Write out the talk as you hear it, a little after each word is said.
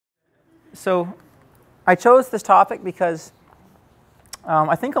So I chose this topic because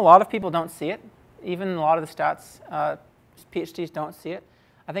I think a lot of people don't see it. Even a lot of the stats PhDs don't see it.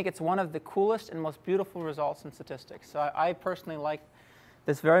 I think it's one of the coolest and most beautiful results in statistics. So I personally like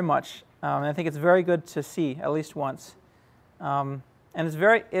this very much, and I think it's very good to see at least once. And it's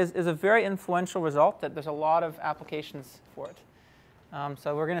is a very influential result that there's a lot of applications for it.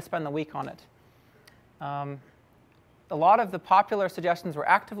 So we're going to spend the week on it. A lot of the popular suggestions were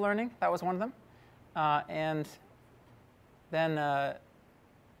active learning. That was one of them. And then,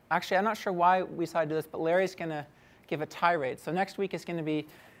 actually, I'm not sure why we decided to do this, but Larry's going to give a tirade. So next week is going to be,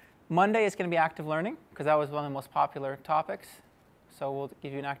 Monday is going to be active learning, because that was one of the most popular topics. So we'll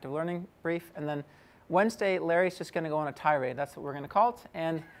give you an active learning brief. And then Wednesday, Larry's just going to go on a tirade. That's what we're going to call it.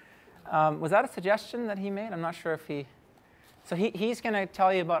 And was that a suggestion that he made? I'm not sure if he... So he's going to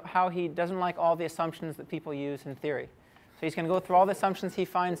tell you about how he doesn't like all the assumptions that people use in theory. So he's going to go through all the assumptions he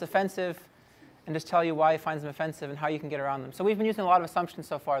finds offensive and just tell you why he finds them offensive and how you can get around them. So we've been using a lot of assumptions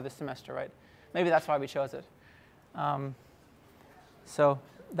so far this semester, right? Maybe that's why we chose it. So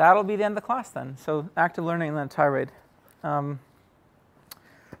that'll be the end of the class then. So active learning and then a tirade.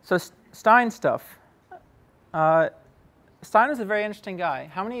 So Stein stuff. Stein is a very interesting guy.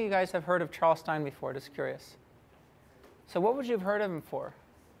 How many of you guys have heard of Charles Stein before? Just curious. So what would you have heard of him for?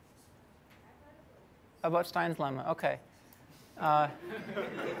 About Stein's lemma. OK.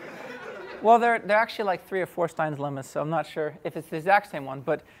 Well, there are actually like 3 or 4 Stein's lemmas, so I'm not sure if it's the exact same one.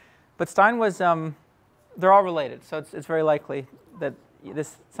 But Stein was, they're all related, so it's very likely that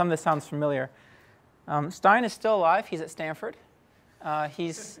some of this sounds familiar. Stein is still alive. He's at Stanford.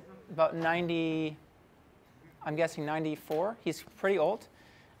 He's about 90, I'm guessing 94. He's pretty old.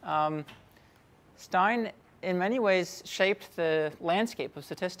 Stein, in many ways, shaped the landscape of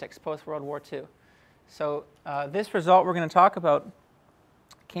statistics post-World War II. So this result we're going to talk about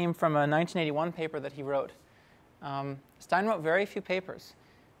came from a 1981 paper that he wrote. Stein wrote very few papers.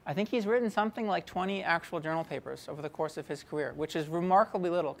 I think he's written something like 20 actual journal papers over the course of his career, which is remarkably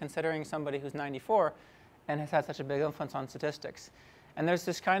little considering somebody who's 94 and has had such a big influence on statistics. And there's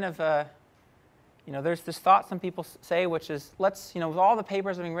this kind of, there's this thought some people say, which is, with all the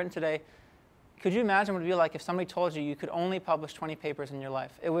papers that are being written today, could you imagine what it would be like if somebody told you you could only publish 20 papers in your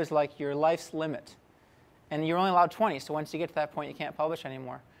life? It was like your life's limit. And you're only allowed 20, so once you get to that point, you can't publish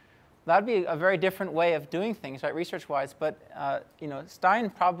anymore. That would be a very different way of doing things, right, research-wise. But Stein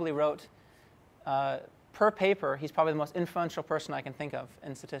probably wrote, per paper, he's probably the most influential person I can think of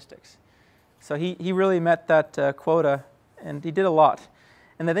in statistics. So he really met that quota, and he did a lot.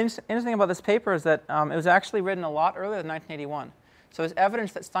 And the interesting thing about this paper is that it was actually written a lot earlier than 1981. So there's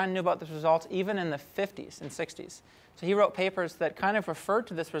evidence that Stein knew about this result even in the 50s and 60s. So he wrote papers that kind of referred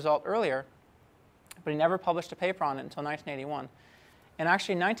to this result earlier, but he never published a paper on it until 1981. And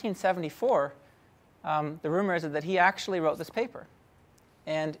actually, in 1974, the rumor is that he actually wrote this paper.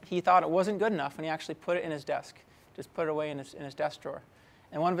 And he thought it wasn't good enough, and he actually put it in his desk, just put it away in his desk drawer.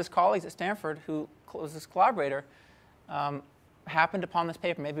 And one of his colleagues at Stanford, who was his collaborator, happened upon this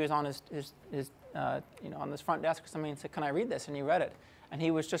paper. Maybe he was on on his front desk or something, and said, "Can I read this?" And he read it. And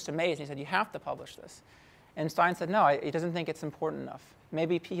he was just amazed. He said, "You have to publish this." And Stein said, "No, he doesn't think it's important enough."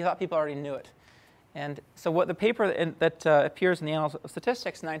 Maybe he thought people already knew it. And so what the paper that appears in the Annals of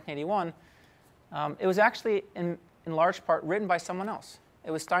Statistics in 1981, it was actually in large part written by someone else.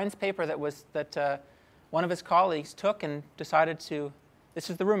 It was Stein's paper that one of his colleagues took and decided to, this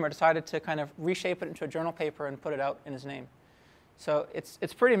is the rumor, decided to kind of reshape it into a journal paper and put it out in his name. So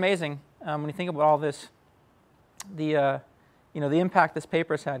it's pretty amazing when you think about all this, the impact this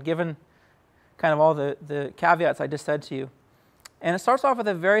paper's had, given kind of all the caveats I just said to you. And it starts off with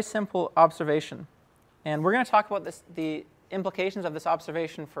a very simple observation. And we're going to talk about the implications of this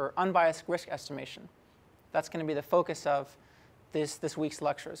observation for unbiased risk estimation. That's going to be the focus of this week's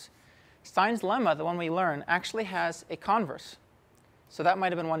lectures. Stein's lemma, the one we learn, actually has a converse. So that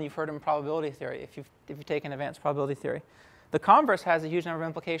might have been one you've heard in probability theory if you've taken advanced probability theory. The converse has a huge number of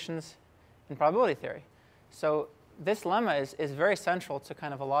implications in probability theory. So this lemma is very central to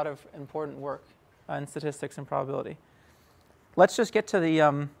kind of a lot of important work in statistics and probability. Let's just get to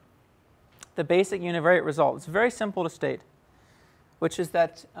the basic univariate result. It's very simple to state, which is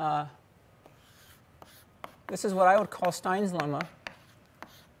that this is what I would call Stein's lemma.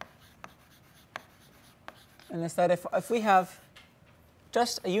 And it's that if we have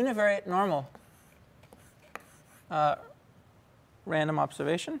just a univariate normal random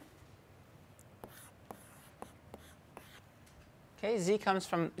observation, okay, z comes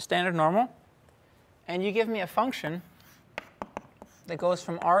from standard normal, and you give me a function that goes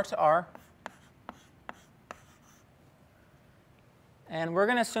from R to R, And we're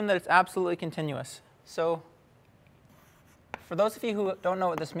going to assume that it's absolutely continuous. So for those of you who don't know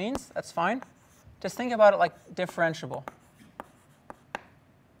what this means, that's fine. Just think about it like differentiable.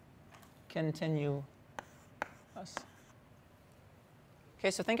 Continuous. OK,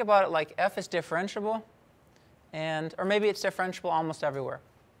 so think about it like f is differentiable, or maybe it's differentiable almost everywhere.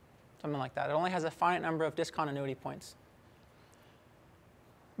 Something like that. It only has a finite number of discontinuity points.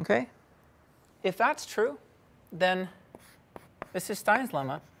 OK? If that's true, then this is Stein's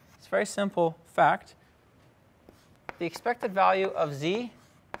lemma. It's a very simple fact. The expected value of z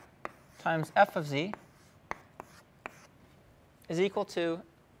times f of z is equal to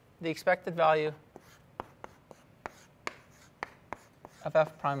the expected value of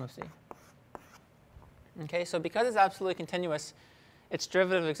f prime of z. OK, so because it's absolutely continuous, its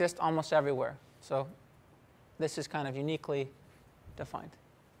derivative exists almost everywhere. So this is kind of uniquely defined.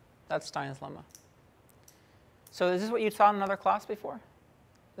 That's Stein's lemma. So is this what you saw in another class before?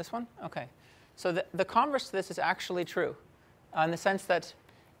 This one? OK. So the converse to this is actually true in the sense that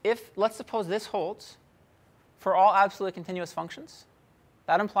let's suppose this holds for all absolutely continuous functions,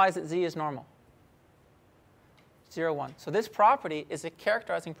 that implies that z is normal. 0, 1. So this property is a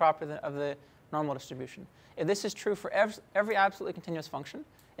characterizing property of the normal distribution. If this is true for every absolutely continuous function,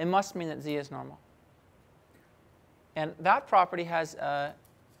 it must mean that z is normal. And that property has,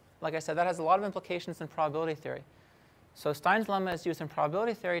 like I said, that has a lot of implications in probability theory. So Stein's lemma is used in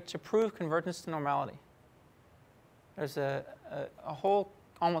probability theory to prove convergence to normality. There's a whole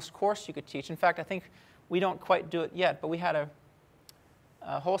almost course you could teach. In fact, I think we don't quite do it yet, but we had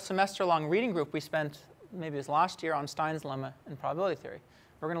a whole semester-long reading group we spent, maybe it was last year, on Stein's lemma in probability theory.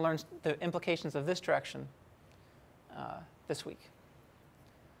 We're going to learn the implications of this direction this week.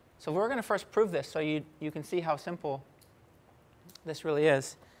 So we're going to first prove this so you can see how simple this really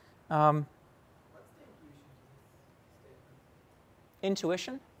is. What's the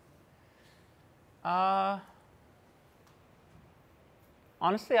intuition to this statement? Intuition?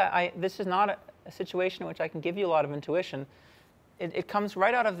 Honestly, this is not a situation in which I can give you a lot of intuition. It comes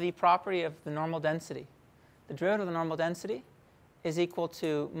right out of the property of the normal density. The derivative of the normal density is equal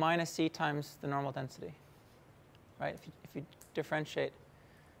to minus c times the normal density, right? If you differentiate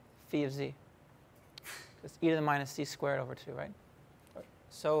phi of z, it's e to the minus c squared over 2, right?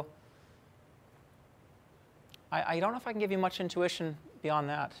 So I don't know if I can give you much intuition beyond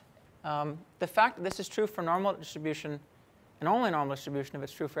that. The fact that this is true for normal distribution, and only normal distribution if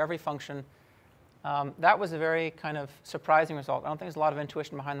it's true for every function, that was a very kind of surprising result. I don't think there's a lot of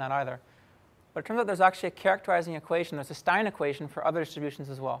intuition behind that either. But it turns out there's actually a characterizing equation. There's a Stein equation for other distributions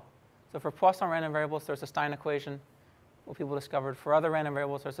as well. So for Poisson random variables, there's a Stein equation, what people discovered. For other random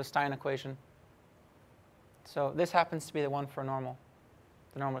variables, there's a Stein equation. So this happens to be the one for the normal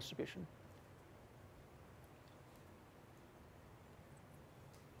distribution.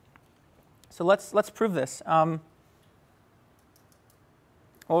 So let's prove this. Well,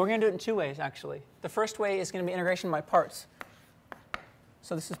 we're going to do it in 2 ways, actually. The first way is going to be integration by parts.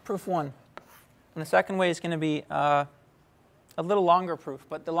 So this is proof 1. And the second way is going to be a little longer proof.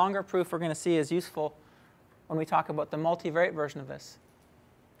 But the longer proof we're going to see is useful when we talk about the multivariate version of this.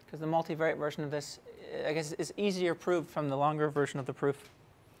 Because the multivariate version of this, I guess, is easier proved from the longer version of the proof.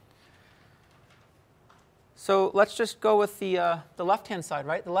 So let's just go with the left-hand side,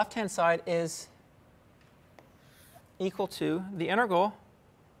 right? The left-hand side is equal to the integral.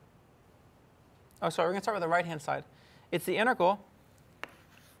 Oh, sorry, we're going to start with the right-hand side. It's the integral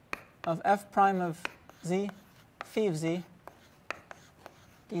of f prime of z, phi of z,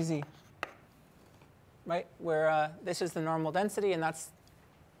 dz, right? Where this is the normal density, and that's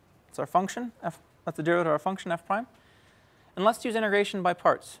our function. That's the derivative of our function, f prime. And let's use integration by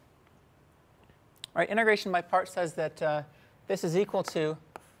parts. Right? Integration by parts says that this is equal to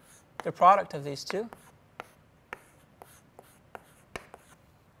the product of these two.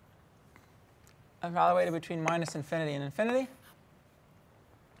 Evaluated between minus infinity and infinity.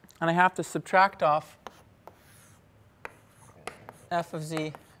 And I have to subtract off f of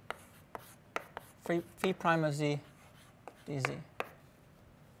z, phi prime of z, dz.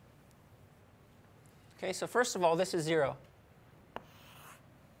 Okay, so first of all, this is 0.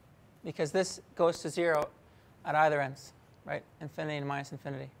 Because this goes to 0 at either ends, right? Infinity and minus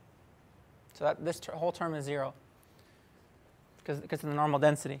infinity. So this whole term is 0 because of the normal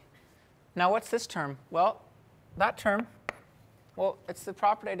density. Now, what's this term? Well, that term, well, it's the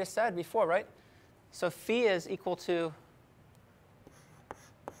property I just said before, right? So phi is equal to,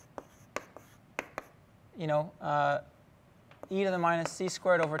 e to the minus c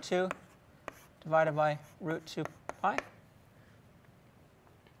squared over 2 divided by root 2 pi.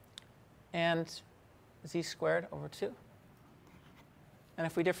 And z squared over 2. And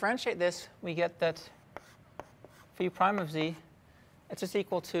if we differentiate this, we get that phi prime of z, it's just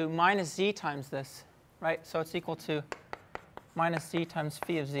equal to minus z times this, right? So it's equal to minus z times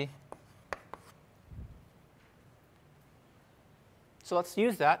phi of z. So let's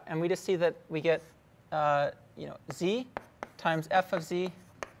use that, and we just see that we get z times f of z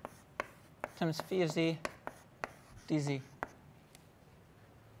times phi of z dz.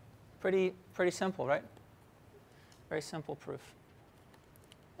 Pretty simple, right? Very simple proof.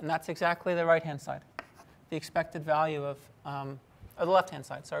 And that's exactly the right-hand side, the expected value of, or the left-hand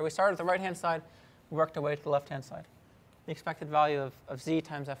side. Sorry, we started with the right-hand side, we worked our way to the left-hand side. The expected value of z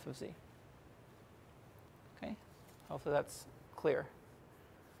times f of z. Okay, hopefully that's clear.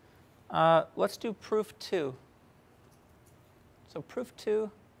 Let's do proof 2. So proof 2,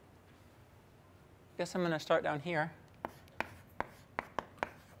 I guess I'm going to start down here.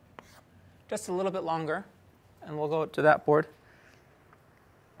 Just a little bit longer, and we'll go to that board.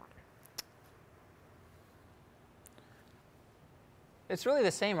 It's really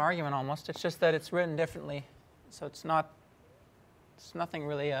the same argument almost. It's just that it's written differently. So it's nothing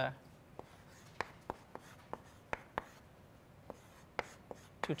really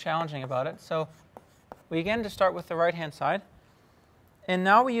too challenging about it. So we again just start with the right-hand side. And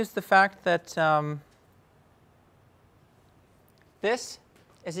now we use the fact that this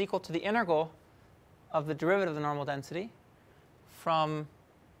is equal to the integral of the derivative of the normal density from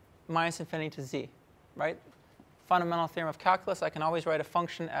minus infinity to z, right? Fundamental theorem of calculus, I can always write a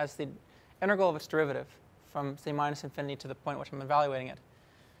function as the integral of its derivative from, say, minus infinity to the point at which I'm evaluating it.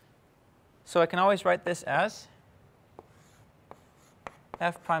 So I can always write this as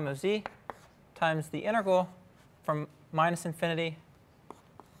f prime of z times the integral from minus infinity.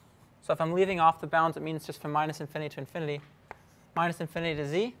 So if I'm leaving off the bounds, it means just from minus infinity to infinity, minus infinity to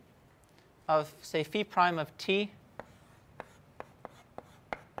z of, say, phi prime of t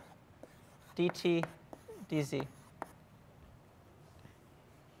dt dz.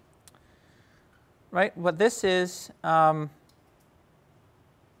 Right? What this is,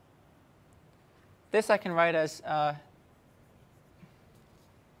 this I can write as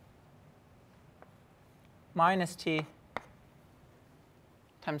minus t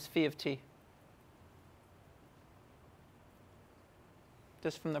times phi of t.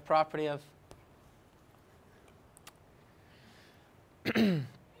 Just from the property of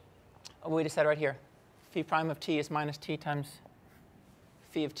what we just said right here. Phi prime of t is minus t times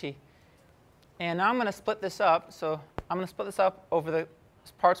phi of t. And now I'm going to split this up. So I'm going to split this up over the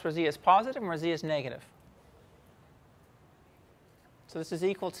parts where z is positive and where z is negative. So this is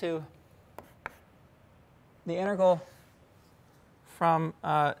equal to the integral from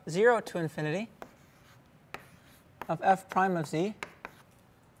 0 to infinity of f prime of z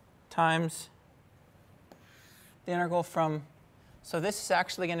times the integral from, so this is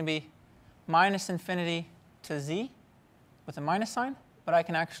actually going to be minus infinity to z with a minus sign, but I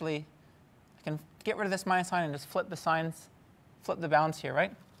can get rid of this minus sign and just flip the signs, flip the bounds here,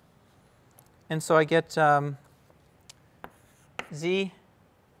 right? And so I get z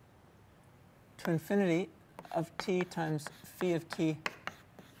to infinity of t times phi of t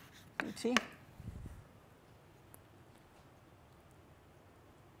dt.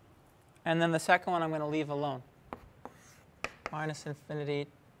 And then the second one I'm going to leave alone. Minus infinity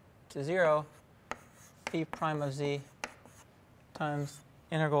to 0, phi prime of z times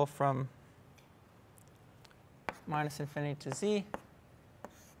integral from minus infinity to z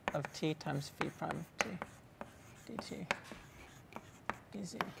of t times phi prime of t dt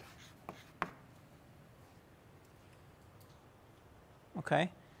dz. Okay.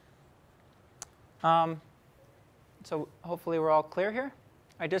 So hopefully we're all clear here.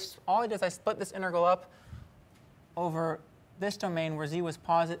 All I did is I split this integral up over this domain where z was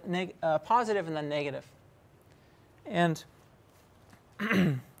positive and then negative. And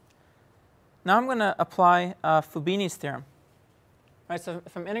now I'm going to apply Fubini's theorem. Right, so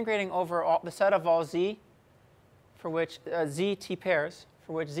if I'm integrating over the set of all z, for which z t pairs,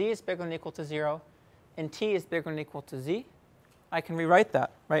 for which z is bigger than or equal to 0, and t is bigger than or equal to z, I can rewrite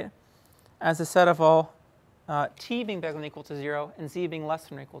that, right, as a set of all t being bigger than or equal to 0 and z being less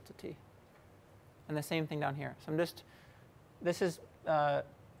than or equal to t. And the same thing down here. So this is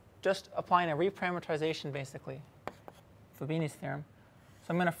just applying a reparameterization, basically, Fubini's theorem. So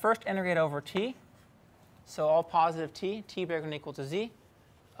I'm going to first integrate over t, so all positive t bigger than or equal to z,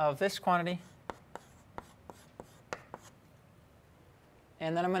 of this quantity.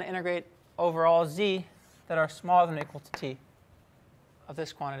 And then I'm going to integrate over all z that are smaller than or equal to t of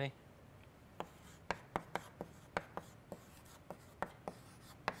this quantity.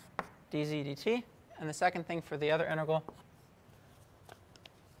 dz dt. And the second thing for the other integral,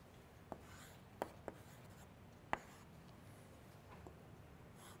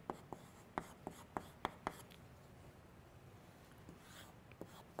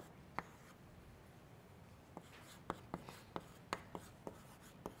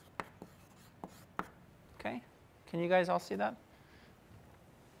 Okay, can you guys all see that?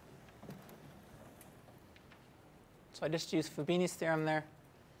 So I just use Fubini's theorem there.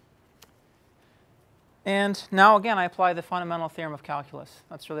 And now again, I apply the fundamental theorem of calculus.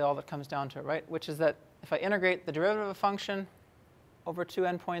 That's really all that comes down to it, right? Which is that if I integrate the derivative of a function over two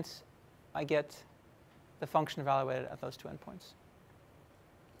endpoints, I get the function evaluated at those two endpoints.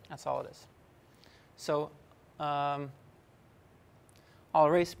 That's all it is. So I'll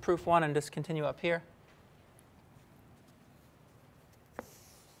erase proof 1 and just continue up here.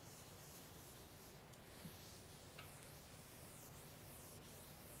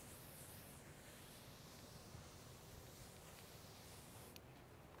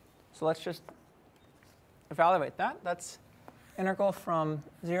 So let's just evaluate that. That's integral from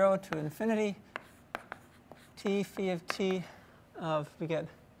 0 to infinity t phi of t of, we get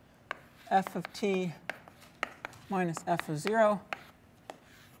f of t minus f of 0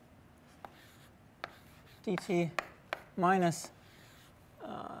 dt minus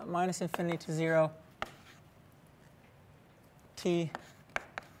minus infinity to 0 t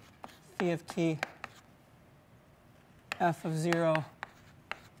phi of t f of 0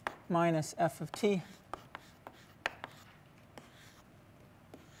 minus f of t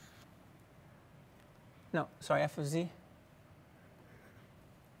no, sorry, f of z.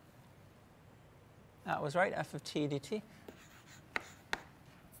 That was right, f of t dt.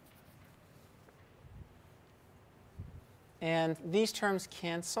 And these terms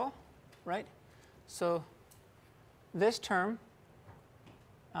cancel, right? So this term,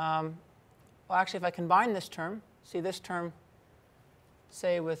 well, actually, if I combine this term, see this term,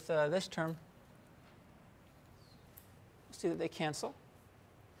 say with this term, see that they cancel.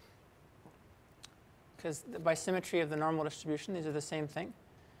 Because by symmetry of the normal distribution, these are the same thing.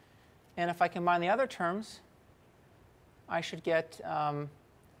 And if I combine the other terms, I should get,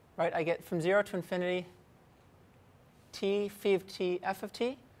 right, I get from 0 to infinity t phi of t f of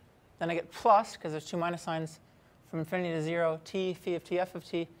t. Then I get plus, because there's two minus signs, from infinity to 0 t phi of t f of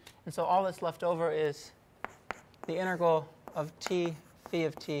t. And so all that's left over is the integral of t phi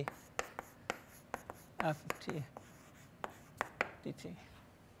of t f of t dt.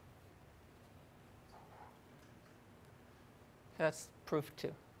 That's proof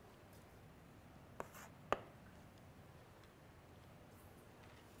 2.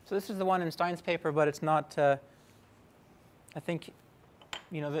 So this is the one in Stein's paper, but it's not, I think,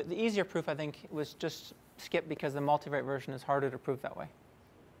 you know, the easier proof, I think, was just skipped because the multivariate version is harder to prove that way.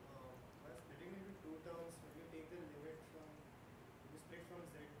 By splitting into two terms, when you take the limit from, you split from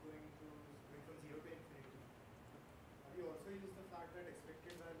z going from 0 to infinity, have you also used the fact that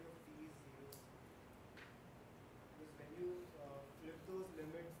expected value of t is 0? Because when you flip those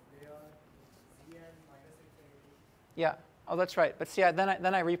limits, they are z and minus infinity. Yeah. Oh, that's right. But see, then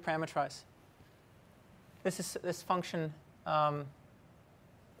I reparameterize. This function. Right.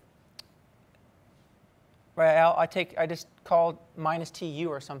 I just call minus tu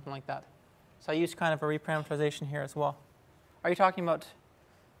or something like that. So I use kind of a reparameterization here as well. Are you talking about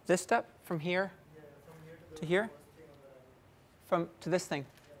this step from here? Yeah, from here to here? first thing on the right. From to this thing.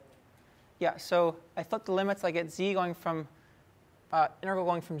 Yeah. So I flip the limits. I get z going from integral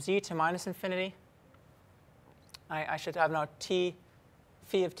going from z to minus infinity. I should have now t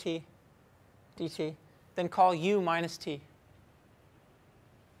phi of t dt. Then call u minus t.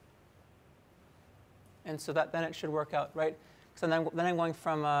 And so that then it should work out, right? So then I'm going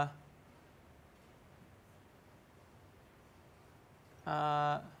from I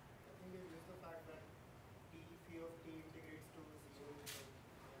think you use the fact that t phi of t integrates to 0 with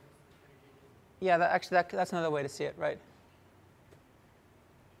minus infinity. yeah, that's another way to see it, right?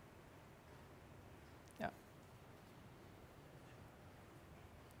 Yeah.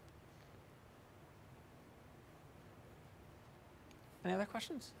 Any other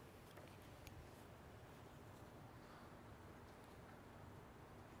questions?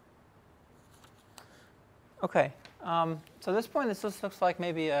 Okay. So at this point, this just looks like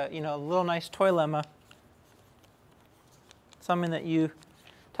maybe a little nice toy lemma, something that you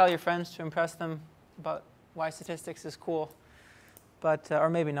tell your friends to impress them about why statistics is cool, but or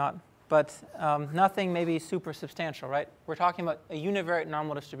maybe not, but nothing maybe super substantial, right? We're talking about a univariate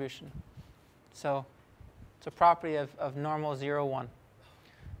normal distribution, so it's a property of normal 0, 1.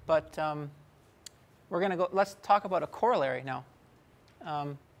 But we're going to go. Let's talk about a corollary now.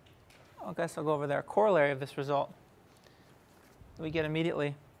 I guess I'll go over there. A corollary of this result that we get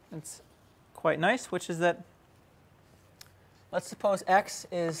immediately. It's quite nice, which is that let's suppose x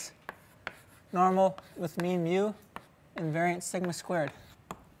is normal with mean mu and variance sigma squared.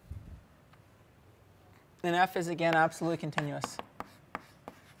 And f is, again, absolutely continuous.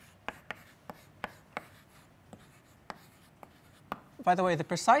 by the way, the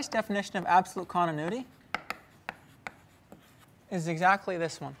precise definition of absolute continuity is exactly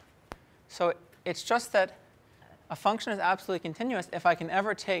this one. So it's just that a function is absolutely continuous if I can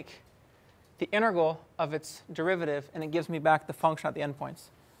ever take the integral of its derivative and it gives me back the function at the endpoints.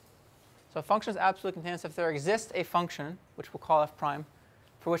 So a function is absolutely continuous if there exists a function, which we'll call f prime,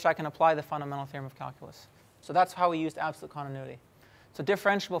 for which I can apply the fundamental theorem of calculus. So that's how we used absolute continuity. So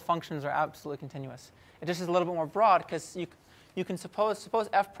differentiable functions are absolutely continuous. It just is a little bit more broad because you can suppose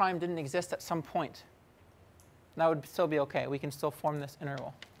f prime didn't exist at some point. That would still be OK. We can still form this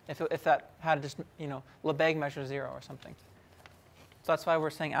integral if that had just, Lebesgue measure 0 or something. So that's why we're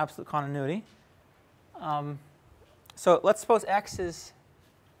saying absolute continuity. So let's suppose x is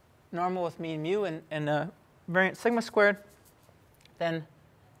normal with mean mu and variance sigma squared. Then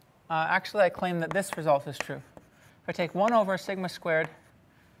actually I claim that this result is true. If I take 1 over sigma squared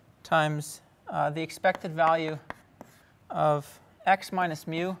times the expected value of x minus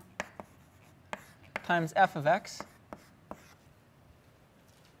mu times f of x,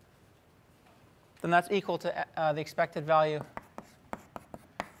 then that's equal to the expected value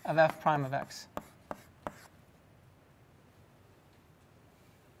of f prime of x.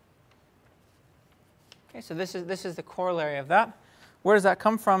 Okay, so this is the corollary of that. Where does that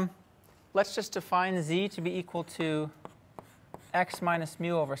come from? Let's just define z to be equal to x minus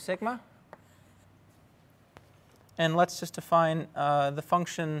mu over sigma. And let's just define the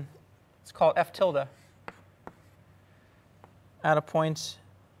function, it's called f tilde, at a point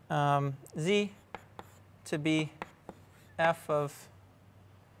z to be f of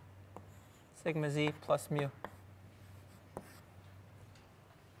sigma z plus mu.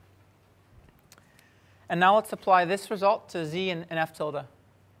 And now let's apply this result to z and f tilde.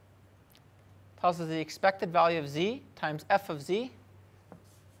 Tells us the expected value of z times f of z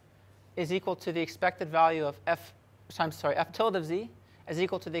is equal to the expected value of f tilde of z is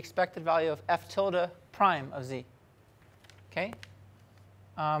equal to the expected value of f tilde prime of z. Okay?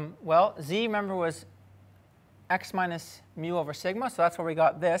 Well, z, remember, was x minus mu over sigma, so that's where we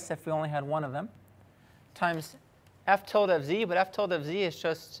got this if we only had one of them, times f tilde of z, but f tilde of z is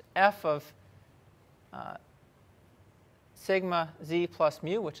just f of sigma z plus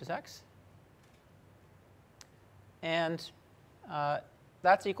mu, which is x. And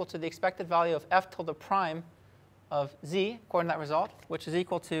that's equal to the expected value of f tilde prime of z, according to that result, which is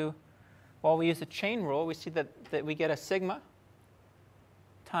equal to, well, we use the chain rule. We see that we get a sigma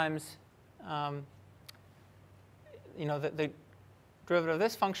times, the derivative of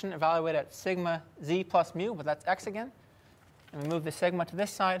this function evaluated at sigma z plus mu, but that's x again. And we move the sigma to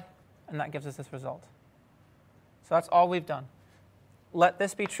this side, and that gives us this result. So that's all we've done. Let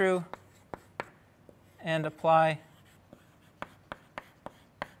this be true and apply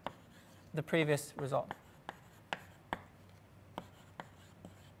the previous result.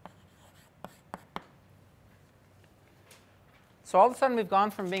 So all of a sudden we've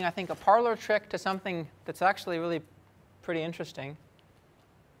gone from being, I think, a parlor trick to something that's actually really pretty interesting,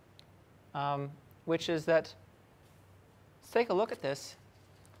 which is that, let's take a look at this.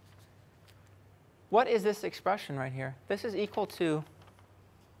 What is this expression right here? This is equal to,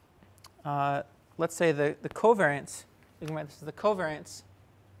 let's say, the covariance. We can write this as the covariance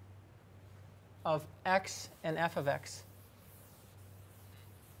of x and f of x.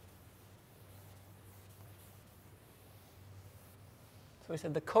 So we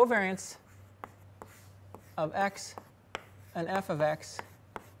said the covariance of x and f of x,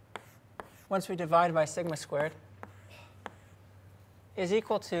 once we divide by sigma squared, is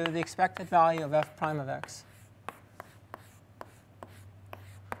equal to the expected value of f prime of x.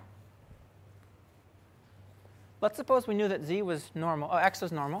 Let's suppose we knew that z was normal, x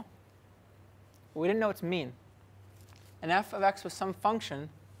was normal, but we didn't know its mean. And f of x was some function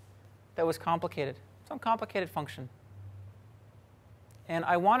that was complicated, some complicated function. And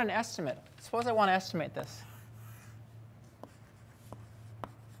I want an estimate. Suppose I want to estimate this.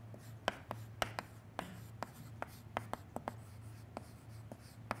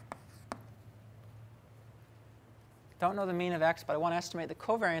 Don't know the mean of x, but I want to estimate the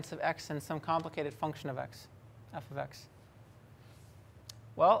covariance of x in some complicated function of x, f of x.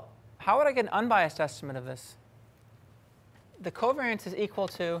 Well, how would I get an unbiased estimate of this? The covariance is equal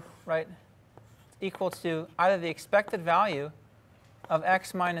to, right, equal to either the expected value of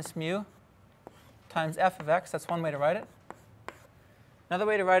x minus mu times f of x. That's one way to write it. Another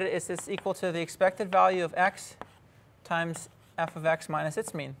way to write it is this equal to the expected value of x times f of x minus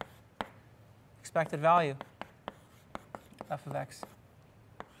its mean. Expected value f of x.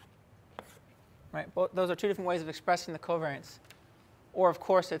 Right? Those are two different ways of expressing the covariance. Or, of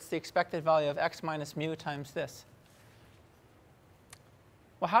course, it's the expected value of x minus mu times this.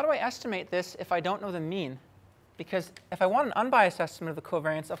 Well, how do I estimate this if I don't know the mean? Because if I want an unbiased estimate of the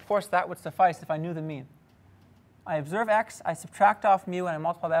covariance, of course that would suffice if I knew the mean. I observe x, I subtract off mu, and I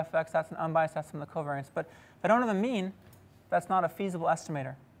multiply by f of x. That's an unbiased estimate of the covariance. But if I don't know the mean, that's not a feasible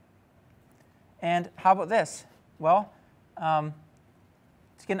estimator. And how about this? Well, to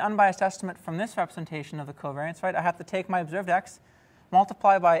get an unbiased estimate from this representation of the covariance, right, I have to take my observed x,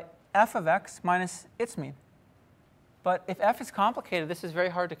 multiply by f of x minus its mean. But if f is complicated, this is very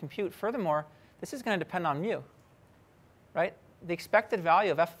hard to compute. Furthermore, this is going to depend on mu, right? The expected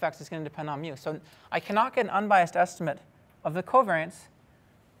value of f of x is going to depend on mu. So I cannot get an unbiased estimate of the covariance,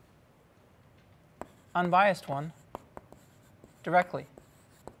 unbiased one, directly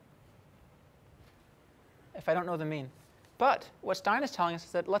if I don't know the mean. But what Stein is telling us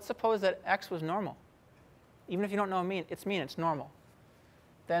is that let's suppose that x was normal. Even if you don't know its mean, it's normal.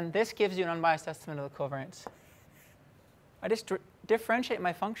 Then this gives you an unbiased estimate of the covariance. I just differentiate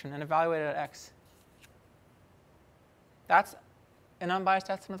my function and evaluate it at x. That's an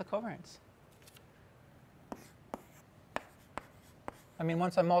unbiased estimate of the covariance. I mean,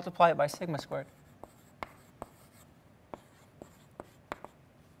 once I multiply it by sigma squared.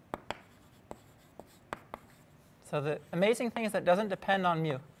 So the amazing thing is that it doesn't depend on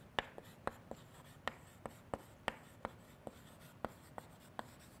mu.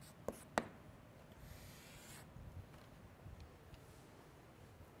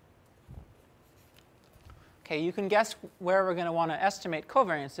 Okay, you can guess where we're going to want to estimate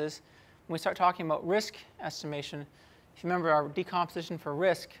covariances when we start talking about risk estimation. If you remember our decomposition for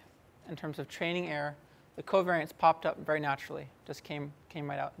risk in terms of training error, the covariance popped up very naturally, just came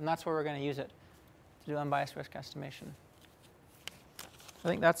right out. And that's where we're going to use it to do unbiased risk estimation. I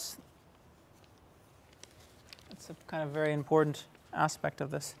think that's a kind of very important aspect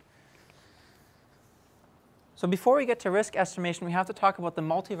of this. So before we get to risk estimation, we have to talk about the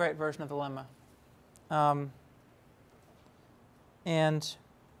multivariate version of the lemma. And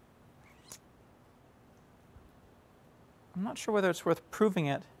I'm not sure whether it's worth proving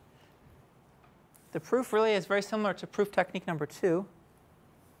it. The proof really is very similar to proof technique number 2.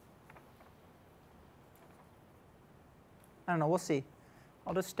 I don't know, we'll see.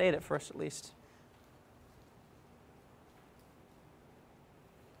 I'll just state it first at least.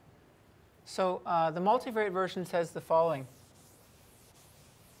 So the multivariate version says the following.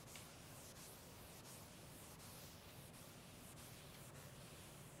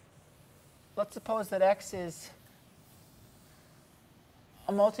 Let's suppose that x is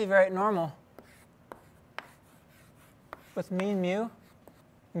a multivariate normal with mean mu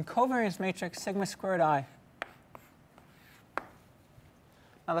and covariance matrix sigma squared I.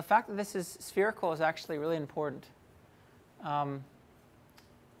 Now the fact that this is spherical is actually really important.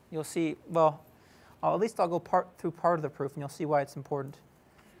 You'll see, well, at least I'll go through part of the proof and you'll see why it's important.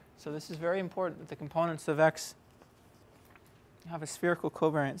 So this is very important that the components of x have a spherical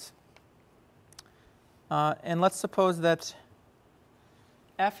covariance. And let's suppose that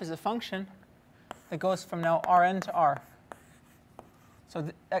f is a function that goes from now Rn to R. So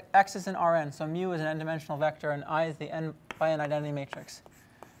x is an Rn, so mu is an n-dimensional vector, and I is the n by n identity matrix.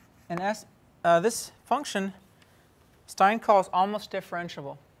 And this function Stein calls almost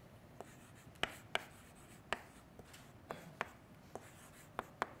differentiable.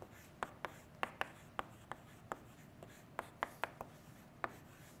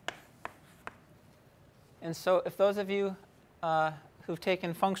 And so if those of you who've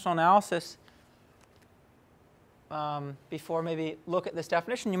taken functional analysis before maybe look at this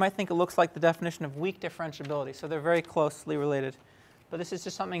definition, you might think it looks like the definition of weak differentiability. So they're very closely related. But this is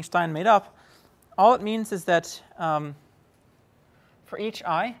just something Stein made up. All it means is that for each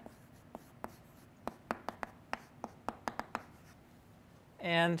I,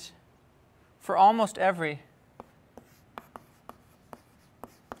 and for almost every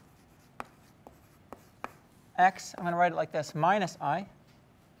x, I'm going to write it like this, minus I,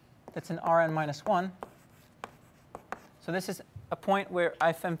 that's an Rn minus 1. So this is a point where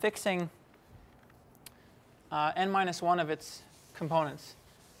I'm fixing n minus 1 of its components.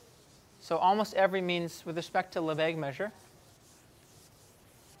 So almost every means with respect to Lebesgue measure.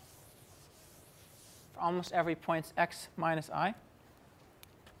 For almost every point's x minus I.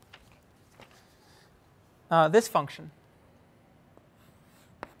 This function,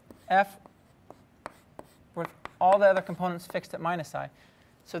 f with all the other components fixed at minus I.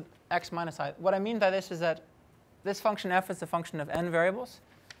 So x minus I. What I mean by this is that this function f is a function of n variables.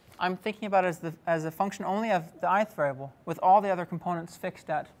 I'm thinking about it as a function only of the ith variable with all the other components fixed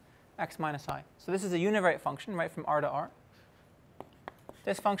at x minus I. So this is a univariate function, right, from R to R.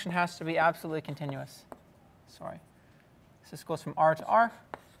 This function has to be absolutely continuous. Sorry. So this goes from R to R.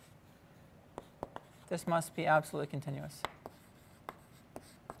 this must be absolutely continuous.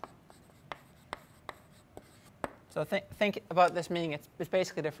 So think about this meaning it's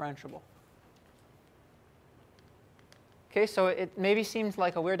basically differentiable. Okay, so it maybe seems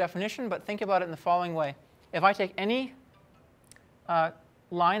like a weird definition, but think about it in the following way. If I take any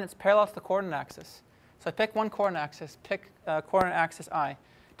line that's parallel to the coordinate axis, so I pick one coordinate axis, pick coordinate axis I,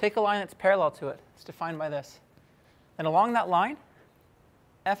 take a line that's parallel to it, it's defined by this. And along that line,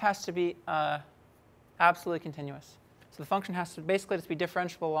 f has to be absolutely continuous. So the function has to basically just be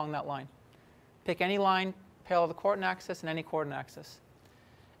differentiable along that line. Pick any line parallel to the coordinate axis and any coordinate axis.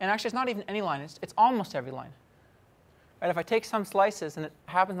 And actually, it's not even any line. It's almost every line. Right? If I take some slices and it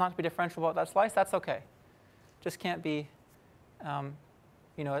happens not to be differentiable about that slice, that's OK. Just can't be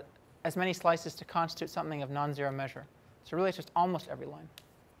as many slices to constitute something of non-zero measure. So really, it's just almost every line.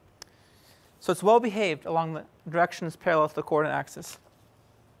 So it's well behaved along the directions parallel to the coordinate axis.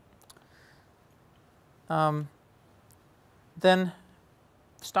 Then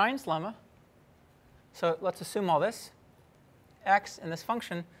Stein's lemma. So let's assume all this. X in this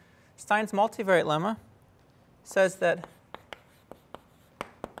function, Stein's multivariate lemma says that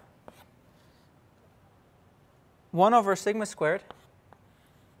 1 over sigma squared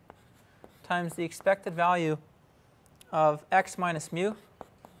times the expected value of x minus mu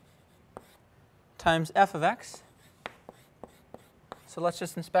times f of x. So let's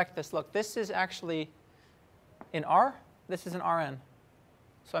just inspect this. Look, this is actually in R. This is in Rn.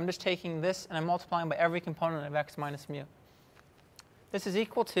 So I'm just taking this and I'm multiplying by every component of x minus mu. This is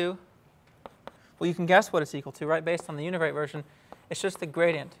equal to, well, you can guess what it's equal to, right? Based on the univariate version, it's just the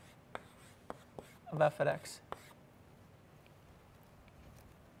gradient of f at x.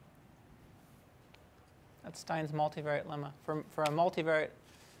 That's Stein's multivariate lemma for a multivariate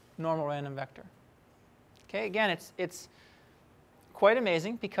normal random vector. Okay, again, it's quite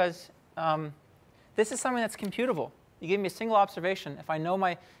amazing because this is something that's computable. You give me a single observation. If I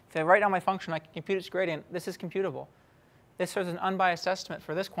write down my function, I can compute its gradient. This is computable. This serves as an unbiased estimate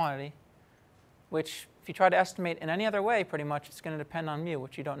for this quantity, which if you try to estimate in any other way, pretty much, it's going to depend on mu,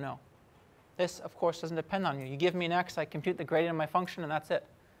 which you don't know. This, of course, doesn't depend on mu. You give me an x, I compute the gradient of my function, and that's it.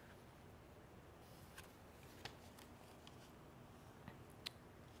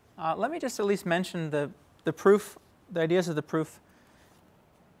 Let me just at least mention the proof, the ideas of the proof.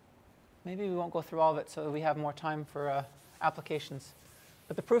 Maybe we won't go through all of it so that we have more time for applications.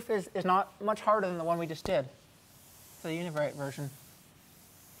 But the proof is not much harder than the one we just did, the univariate version.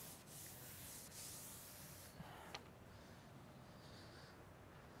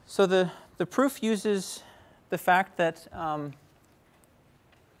 So the proof uses the fact that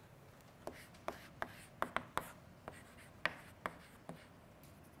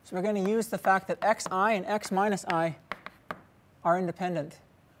so we're going to use the fact that xi and x minus I are independent.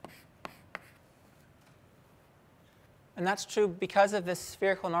 And that's true because of this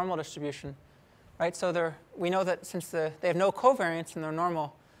spherical normal distribution, right? So we know that since they have no covariance and they're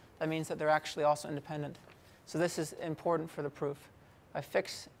normal, that means that they're actually also independent. So this is important for the proof. I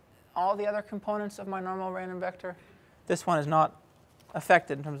fix all the other components of my normal random vector. This one is not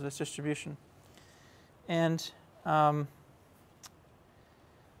affected in terms of its distribution. And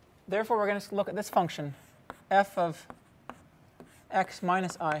therefore, we're going to look at this function, f of x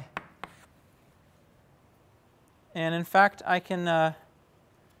minus I. And in fact, I can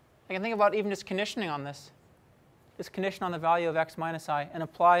think about even just conditioning on this. Just condition on the value of x minus I and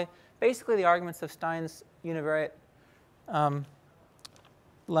apply basically the arguments of Stein's univariate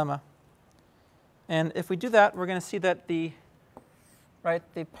lemma. And if we do that, we're going to see that the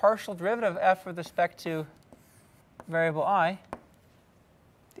partial derivative of f with respect to variable I,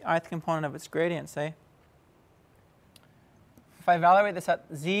 the ith component of its gradient, say, if I evaluate this at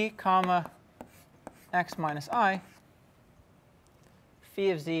z comma x minus I,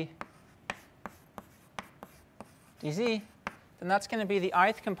 phi of z dz, then that's going to be the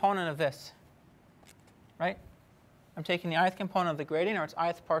ith component of this, right? I'm taking the ith component of the gradient, or its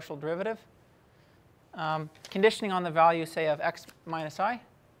ith partial derivative, conditioning on the value, say, of x minus I,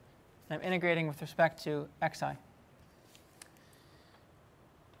 and I'm integrating with respect to xi.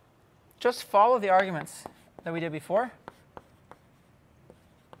 Just follow the arguments that we did before.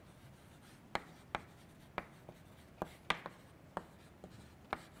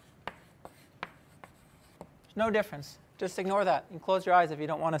 There's no difference. Just ignore that and close your eyes if you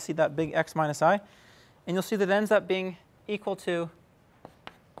don't want to see that big x minus I. And you'll see that it ends up being equal to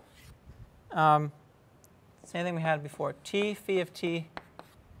same thing we had before, t phi of t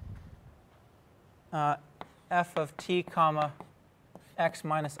f of t comma x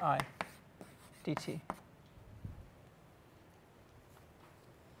minus I dt.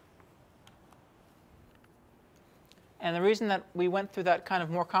 And the reason that we went through that kind of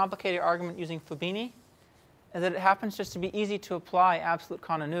more complicated argument using Fubini is that it happens just to be easy to apply absolute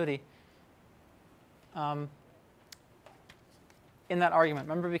continuity in that argument.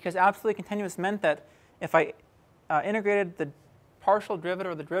 Remember, because absolutely continuous meant that if I integrated the partial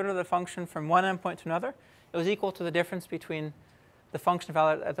derivative or the derivative of the function from one endpoint to another, it was equal to the difference between the function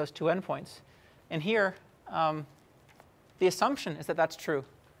value at those two endpoints. And here, the assumption is that that's true.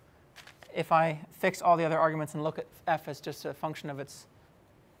 If I fix all the other arguments and look at f as just a function of its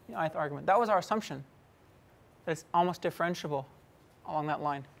ith argument. That was our assumption, that it's almost differentiable along that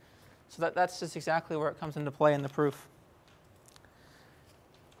line. So that's just exactly where it comes into play in the proof.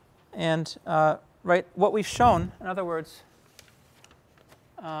 And right, what we've shown, in other words,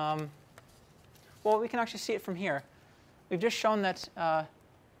 well, we can actually see it from here. We've just shown that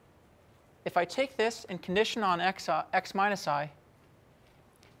if I take this and condition on x minus I,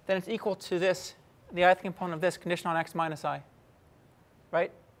 then it's equal to this, the ith component of this, condition on x minus I.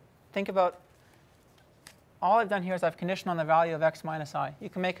 Right? Think about, all I've done here is I've conditioned on the value of x minus I. You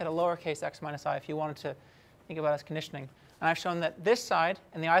can make it a lowercase x minus I if you wanted to think about it as conditioning. And I've shown that this side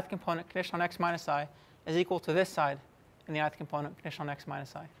in the ith component, condition on x minus I, is equal to this side in the ith component, condition on x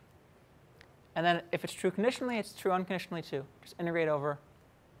minus I. And then if it's true conditionally, it's true unconditionally too. Just integrate over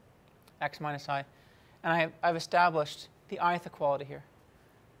x minus I. And I've established the ith equality here.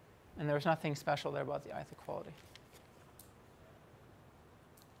 And there was nothing special there about the ith equality.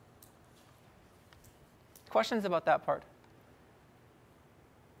 Questions about that part?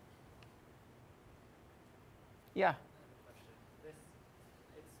 Yeah. I'm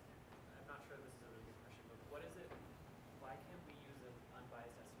not sure this is a really good question, but what is it? Why can't we use an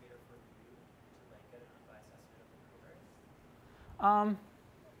unbiased estimator for mu to get an unbiased estimate of the covariance?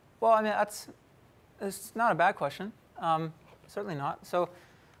 Well, I mean, it's not a bad question. Certainly not. So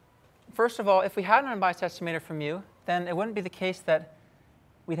first of all, if we had an unbiased estimator for mu, then it wouldn't be the case that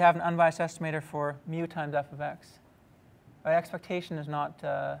we'd have an unbiased estimator for mu times f of x. Our expectation is not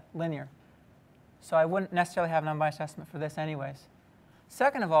linear. So I wouldn't necessarily have an unbiased estimate for this anyways.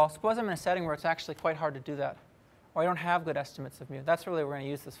 Second of all, suppose I'm in a setting where it's actually quite hard to do that, or I don't have good estimates of mu. That's really what we're going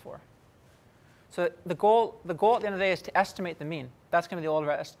to use this for. So the goal at the end of the day is to estimate the mean. That's going to be the goal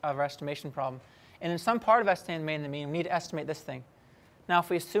of our estimation problem. And in some part of estimating the mean, we need to estimate this thing. Now, if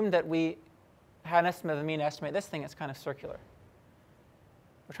we assume that we had an estimate of the mean to estimate this thing, it's kind of circular.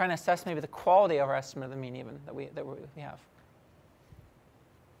 We're trying to assess maybe the quality of our estimate of the mean even that we have.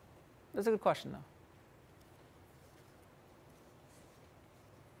 That's a good question, though.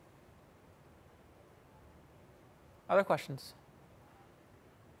 Other questions?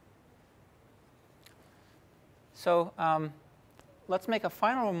 So let's make a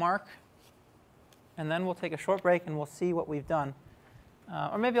final remark, and then we'll take a short break, and we'll see what we've done.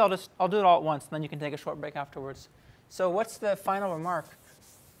 Or maybe I'll do it all at once, and then you can take a short break afterwards. So what's the final remark?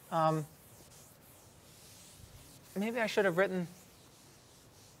 Maybe I should have written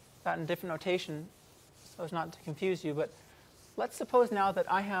that in different notation so as not to confuse you. But let's suppose now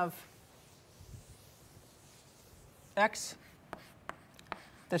that I have x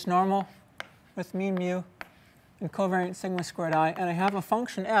that's normal with mean mu and covariant sigma squared I, and I have a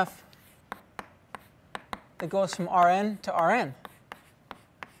function f that goes from Rn to Rn.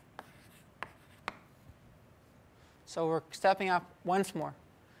 So we're stepping up once more.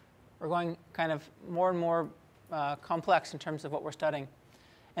 We're going kind of more and more complex in terms of what we're studying.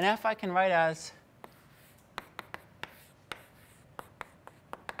 And f I can write as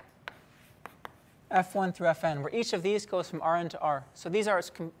f1 through fn, where each of these goes from Rn to R. So these are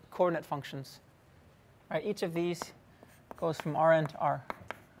its coordinate functions. Right, each of these goes from Rn to R.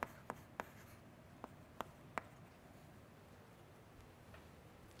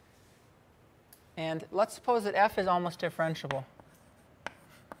 And let's suppose that f is almost differentiable,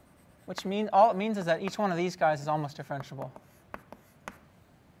 which means all it means is that each one of these guys is almost differentiable.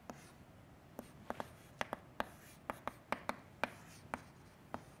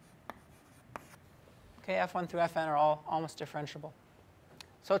 Okay, f1 through fn are all almost differentiable.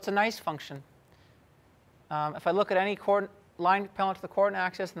 So it's a nice function. If I look at any line parallel to the coordinate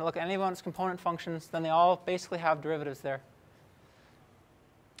axis and I look at any one of its component functions, then they all basically have derivatives there.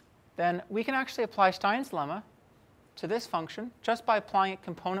 Then we can actually apply Stein's lemma to this function just by applying it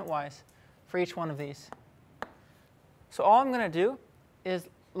component-wise for each one of these. So all I'm going to do is,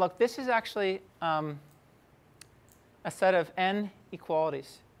 look, this is actually a set of n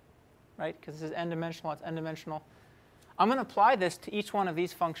equalities, right? Because this is n-dimensional, it's n-dimensional. I'm going to apply this to each one of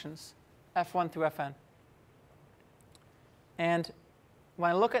these functions, f1 through fn. And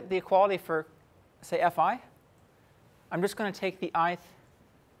when I look at the equality for, say, fi, I'm just going to take the ith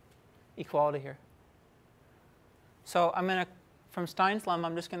equality here. So I'm going to, from Stein's lemma,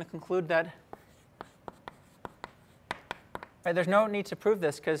 I'm just going to conclude that, right, there's no need to prove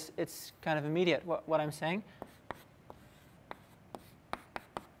this because it's kind of immediate what I'm saying.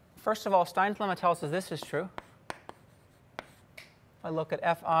 First of all, Stein's lemma tells us this is true. If I look at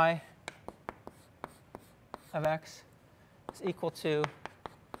fi of x is equal to,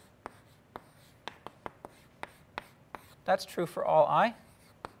 that's true for all I.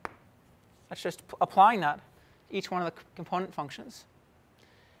 That's just applying that to each one of the component functions.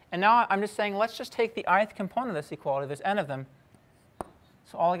 And now I'm just saying, let's just take the ith component of this equality. There's n of them.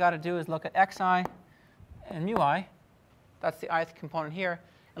 So all I got to do is look at xi and mu I. That's the ith component here.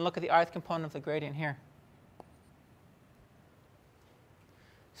 And look at the ith component of the gradient here.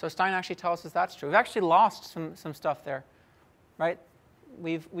 So Stein actually tells us that's true. We've actually lost some stuff there, right?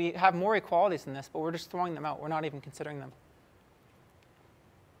 We have more equalities than this, but we're just throwing them out. We're not even considering them.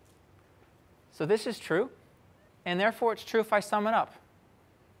 So this is true, and therefore it's true if I sum it up.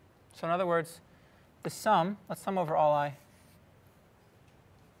 So in other words, the sum, let's sum over all I,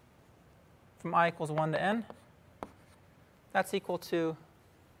 from I equals 1 to n, that's equal to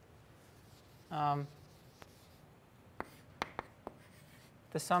the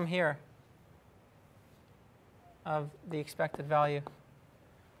sum here of the expected value.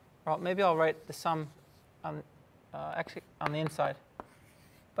 Well, maybe I'll write the sum on the inside,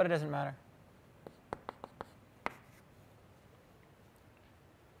 but it doesn't matter.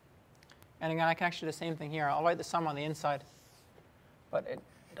 And again, I can actually do the same thing here. I'll write the sum on the inside, but it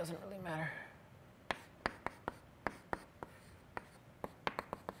doesn't really matter.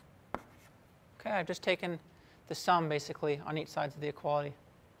 Okay, I've just taken the sum, basically, on each side of the equality.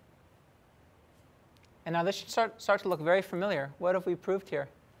 And now this should start to look very familiar. What have we proved here?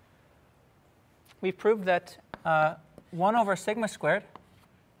 We proved that 1 over sigma squared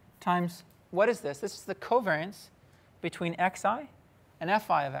times, what is this? This is the covariance between xi and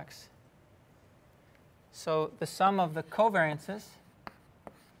fi of x. So the sum of the covariances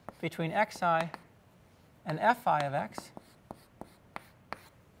between xi and fi of x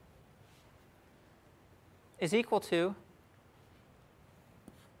is equal to,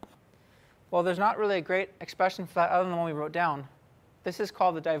 well, there's not really a great expression for that other than the one we wrote down. This is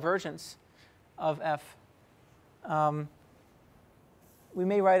called the divergence of f. We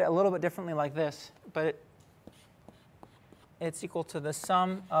may write it a little bit differently like this, but it's equal to the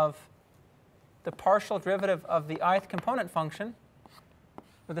sum of the partial derivative of the ith component function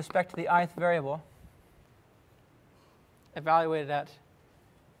with respect to the ith variable evaluated at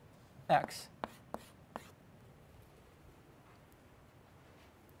x.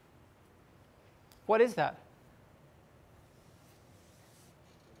 What is that?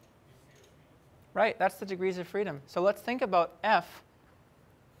 Right, that's the degrees of freedom. So let's think about f.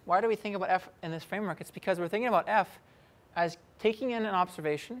 Why do we think about f in this framework? It's because we're thinking about f as taking in an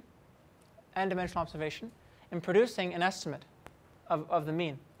observation, n-dimensional observation, and producing an estimate of the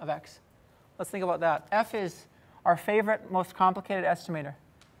mean of x. Let's think about that. F is our favorite, most complicated estimator.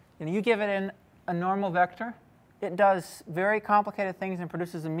 You give it in a normal vector, it does very complicated things and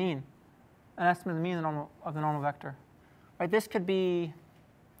produces a mean, an estimate of the mean of the normal vector. Right? This could be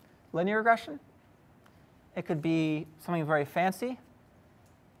linear regression. It could be something very fancy.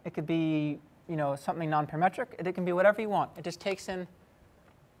 It could be, something non-parametric. It can be whatever you want. It just takes in,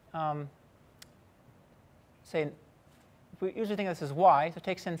 say, we usually think of this as y, so it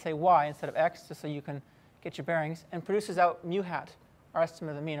takes in, say, y instead of x, just so you can get your bearings, and produces out mu hat, our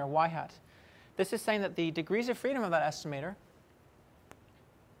estimate of the mean, or y hat. This is saying that the degrees of freedom of that estimator,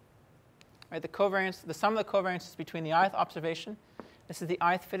 right, the covariance, the sum of the covariances between the ith observation, this is the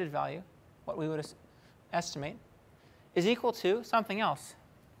ith fitted value, what we would estimate, is equal to something else.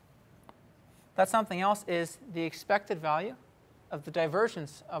 That something else is the expected value of the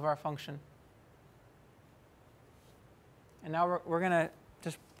divergence of our function. And now we're going to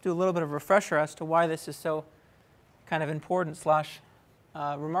just do a little bit of a refresher as to why this is so kind of important slash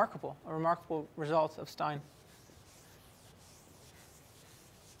remarkable, a remarkable result of Stein.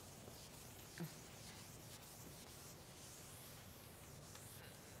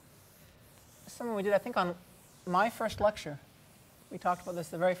 Something we did, I think, on my first lecture. We talked about this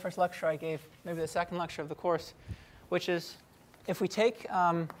the very first lecture I gave, maybe the second lecture of the course, which is if we take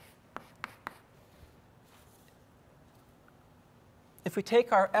our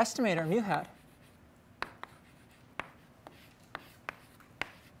estimator mu hat,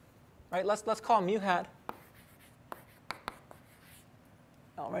 right? Let's call mu hat.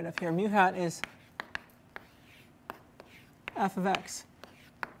 I'll write up here. Mu hat is f of x.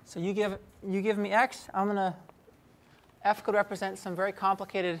 So you give me x. I'm gonna f could represent some very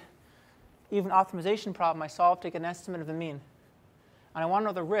complicated even optimization problem I solved to get an estimate of the mean. And I want to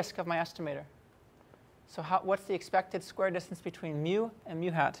know the risk of my estimator. So what's the expected square distance between mu and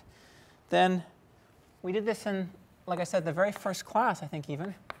mu hat? Then we did this in, like I said, the very first class, I think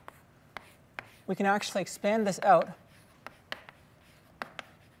even. We can actually expand this out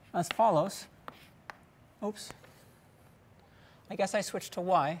as follows. Oops. I guess I switched to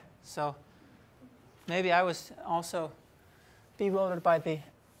y, so maybe I was also bewildered by the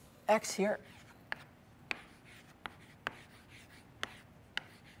x here.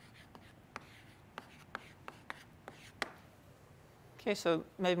 Okay, so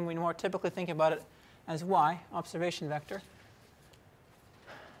maybe we more typically think about it as y, observation vector.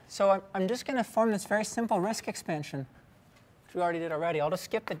 So I'm just going to form this very simple risk expansion, which we already did already. I'll just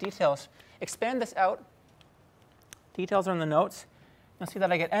skip the details. Expand this out. Details are in the notes. You'll see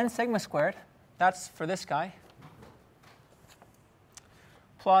that I get n sigma squared. That's for this guy.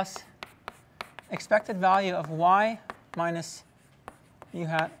 Plus expected value of y minus mu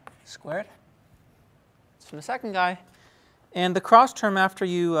hat squared. That's for the second guy. And the cross term after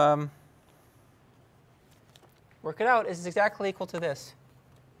you work it out is exactly equal to this.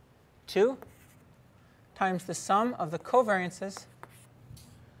 2 times the sum of the covariances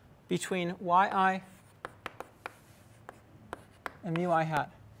between yi and mu I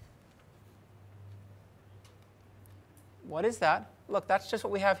hat. What is that? Look, that's just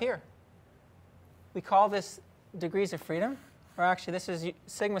what we have here. We call this degrees of freedom, or actually this is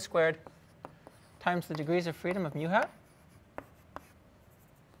sigma squared times the degrees of freedom of mu hat.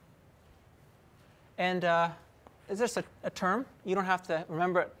 And is this a term? You don't have to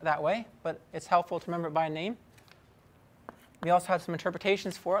remember it that way, but it's helpful to remember it by name. We also had some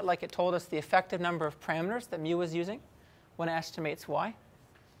interpretations for it, like it told us the effective number of parameters that mu was using when it estimates y.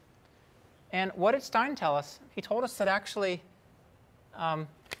 And what did Stein tell us? He told us that actually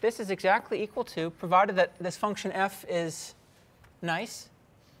this is exactly equal to, provided that this function f is nice,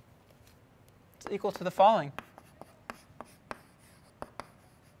 it's equal to the following.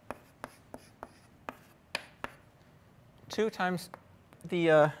 Two times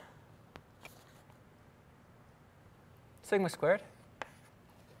the sigma squared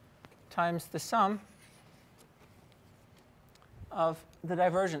times the sum of the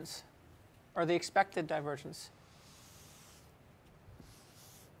divergence, or the expected divergence.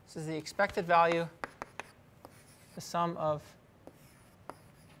 This is the expected value, the sum of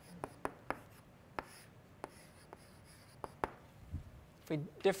if we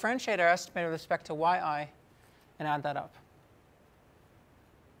differentiate our estimate with respect to yi and add that up.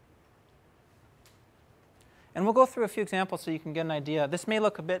 And we'll go through a few examples so you can get an idea. This may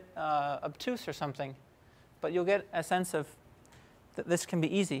look a bit obtuse or something, but you'll get a sense of that this can be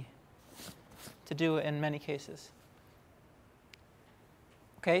easy to do in many cases.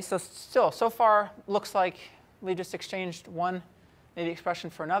 Okay, so so far looks like we just exchanged one maybe expression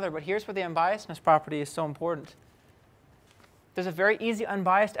for another, but here's where the unbiasedness property is so important. There's a very easy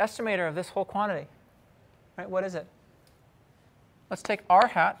unbiased estimator of this whole quantity. Right? What is it? Let's take r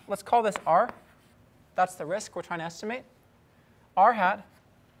hat. Let's call this r. That's the risk we're trying to estimate. R hat,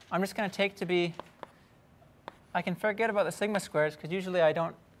 I'm just going to take to be, I can forget about the sigma squares because usually I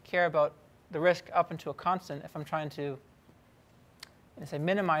don't care about the risk up into a constant if I'm trying to say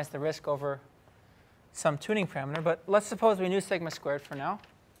minimize the risk over some tuning parameter. But let's suppose we knew sigma squared for now.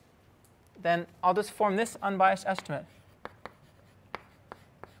 Then I'll just form this unbiased estimate.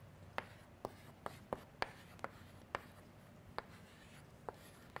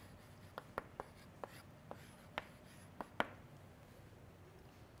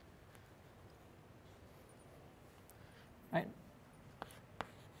 Right?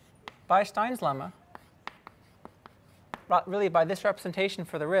 By Stein's lemma, really by this representation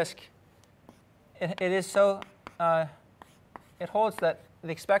for the risk, it is so, it holds that the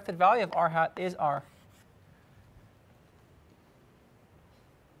expected value of r hat is r.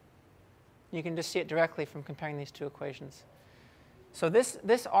 You can just see it directly from comparing these two equations. So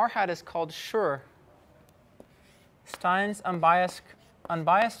this r hat is called sure, Stein's unbiased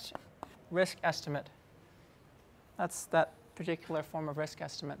risk estimate. That's that particular form of risk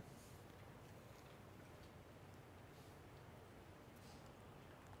estimate.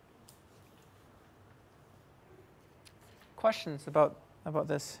 Questions about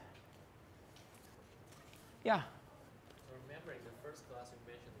this? Yeah? Remembering the first class you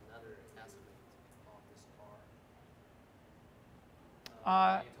mentioned another estimate of this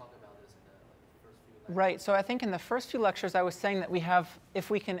R. You talked about this in the first few lectures. Right. So I think in the first few lectures I was saying that we have,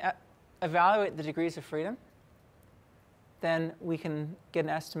 if we can evaluate the degrees of freedom, then we can get an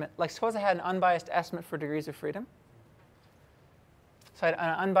estimate. Like suppose I had an unbiased estimate for degrees of freedom. So I had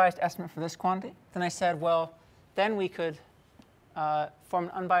an unbiased estimate for this quantity. Then I said, well, then we could form an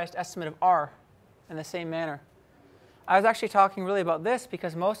unbiased estimate of R in the same manner. I was actually talking really about this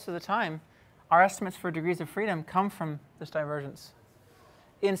because most of the time, our estimates for degrees of freedom come from this divergence.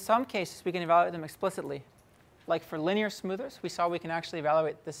 In some cases, we can evaluate them explicitly. Like for linear smoothers, we saw we can actually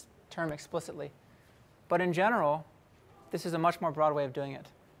evaluate this term explicitly. But in general, this is a much more broad way of doing it.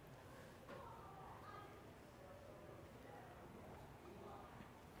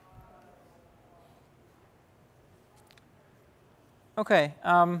 OK.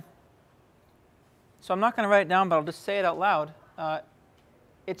 So I'm not going to write it down, but I'll just say it out loud.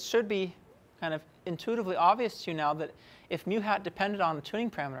 It should be kind of intuitively obvious to you now that if mu hat depended on a tuning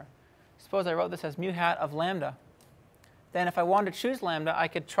parameter, suppose I wrote this as mu hat of lambda, then if I wanted to choose lambda, I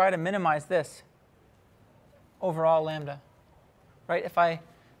could try to minimize this overall lambda. Right? If I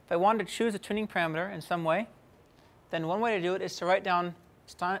wanted to choose a tuning parameter in some way, then one way to do it is to write down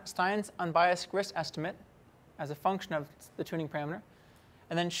Stein's unbiased risk estimate as a function of the tuning parameter,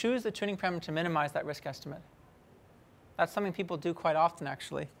 and then choose the tuning parameter to minimize that risk estimate. That's something people do quite often,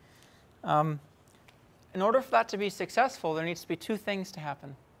 actually. In order for that to be successful, there needs to be two things to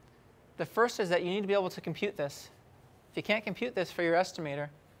happen. The first is that you need to be able to compute this. If you can't compute this for your estimator,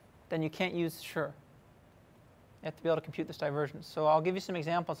 then you can't use sure. You have to be able to compute this divergence. So I'll give you some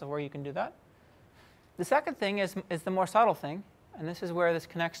examples of where you can do that. The second thing is the more subtle thing. And this is where this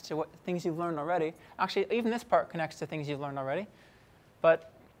connects to what things you've learned already. Actually, even this part connects to things you've learned already.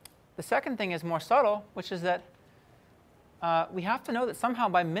 But the second thing is more subtle, which is that we have to know that somehow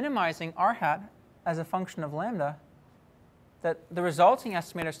by minimizing r hat as a function of lambda, that the resulting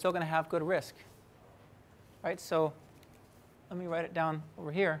estimator is still going to have good risk. Right? So let me write it down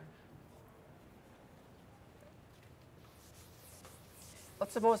over here.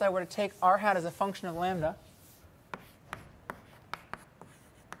 Let's suppose I were to take r hat as a function of lambda.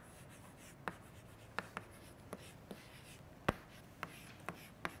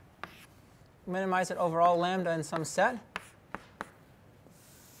 Minimize it over all lambda in some set.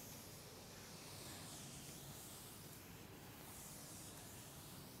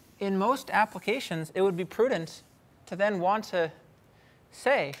 In most applications, it would be prudent to then want to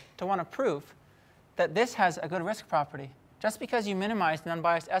prove that this has a good risk property. Just because you minimize an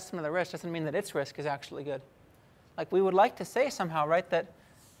unbiased estimate of the risk doesn't mean that its risk is actually good. Like we would like to say somehow, right, that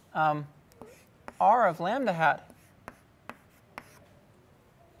R of lambda hat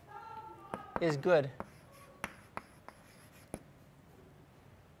is good.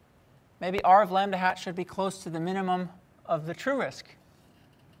 Maybe R of lambda hat should be close to the minimum of the true risk.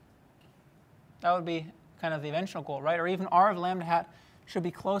 That would be kind of the eventual goal, right? Or even R of lambda hat should be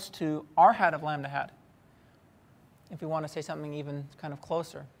close to R hat of lambda hat, if we want to say something even kind of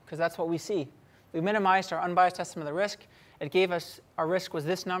closer, because that's what we see. We minimized our unbiased estimate of the risk. It gave us our risk was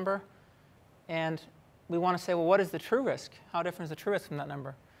this number. And we want to say, well, what is the true risk? How different is the true risk from that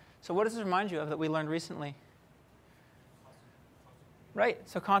number? So what does this remind you of that we learned recently? Right.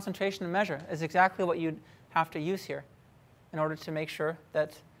 So concentration of measure is exactly what you'd have to use here in order to make sure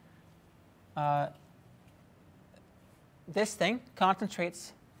that this thing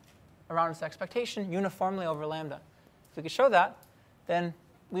concentrates around its expectation uniformly over lambda. If we could show that, then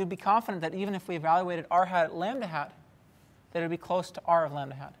we would be confident that even if we evaluated r hat at lambda hat, that it would be close to r of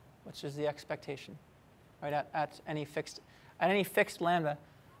lambda hat, which is the expectation, right? At any fixed lambda,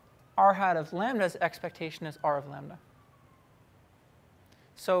 r hat of lambda's expectation is r of lambda.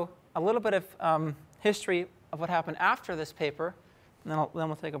 So a little bit of history of what happened after this paper, and then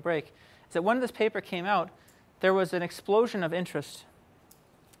we'll take a break, is that when this paper came out, there was an explosion of interest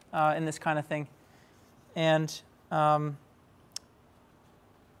in this kind of thing. And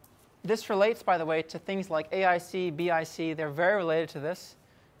this relates, by the way, to things like AIC, BIC. They're very related to this.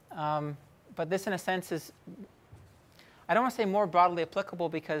 But this, in a sense, is, I don't want to say more broadly applicable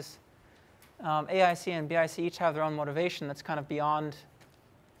because AIC and BIC each have their own motivation that's kind of beyond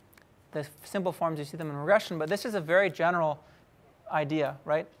the simple forms you see them in regression. But this is a very general idea,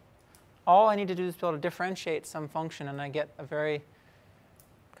 right? All I need to do is be able to differentiate some function, and I get a very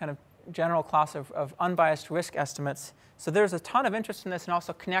kind of general class of unbiased risk estimates. So there's a ton of interest in this, and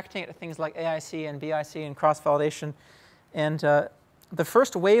also connecting it to things like AIC and BIC and cross-validation. And the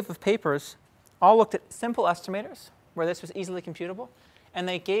first wave of papers all looked at simple estimators, where this was easily computable, and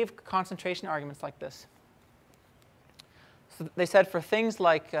they gave concentration arguments like this. So they said for things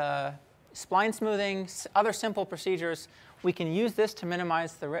like spline smoothing, other simple procedures, we can use this to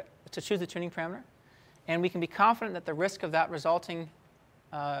minimize to choose the tuning parameter, and we can be confident that the risk of that resulting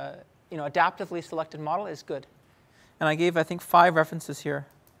adaptively selected model is good. And I gave, I think, 5 references here,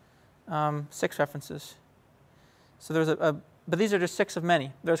 6 references. So there's a but these are just 6 of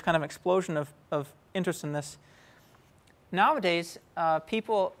many. There's kind of an explosion of interest in this. Nowadays,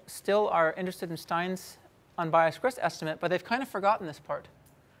 people still are interested in Stein's unbiased risk estimate, but they've kind of forgotten this part.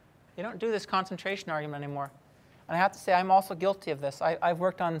 They don't do this concentration argument anymore. And I have to say, I'm also guilty of this. I've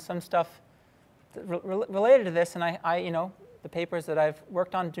worked on some stuff related to this, and the papers that I've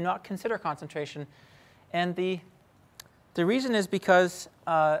worked on do not consider concentration. And the reason is because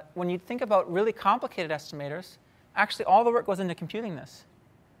when you think about really complicated estimators, actually all the work goes into computing this.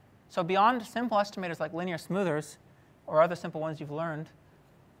 So beyond simple estimators like linear smoothers or other simple ones you've learned,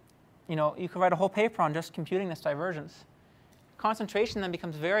 you could write a whole paper on just computing this divergence. Concentration then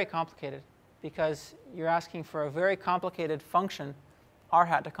becomes very complicated because you're asking for a very complicated function, r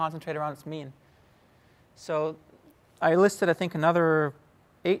hat, to concentrate around its mean. So I listed, I think, another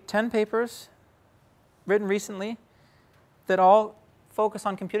 8, 10 papers written recently that all focus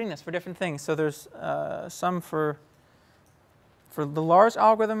on computing this for different things. So there's some for the Lars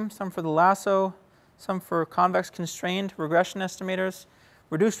algorithm, some for the lasso, some for convex constrained regression estimators,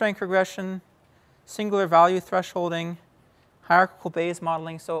 reduced rank regression, singular value thresholding, hierarchical Bayes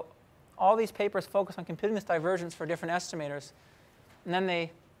modeling. So all these papers focus on computing this divergence for different estimators. And then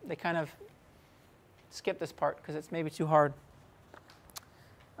they kind of skip this part because it's maybe too hard.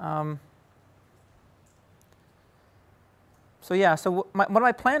 So yeah, so what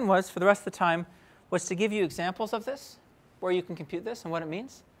my plan was for the rest of the time was to give you examples of this, where you can compute this and what it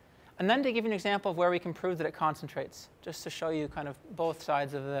means, and then to give you an example of where we can prove that it concentrates, just to show you kind of both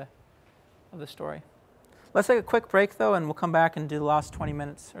sides of the story. Let's take a quick break, though, and we'll come back and do the last 20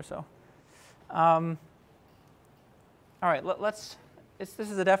 minutes or so. All right, this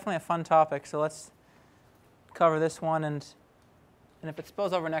is definitely a fun topic, so let's cover this one, and if it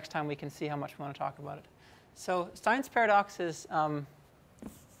spills over next time, we can see how much we want to talk about it. So Stein's paradox is,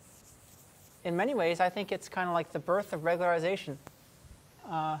 in many ways, I think it's kind of like the birth of regularization.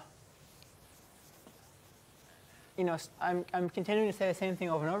 I'm continuing to say the same thing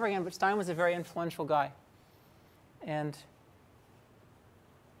over and over again, but Stein was a very influential guy. And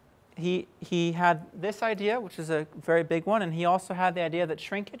he had this idea, which is a very big one, and he also had the idea that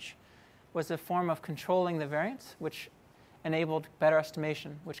shrinkage was a form of controlling the variance, which enabled better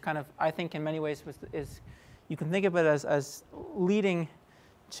estimation, which kind of, I think, in many ways you can think of it as leading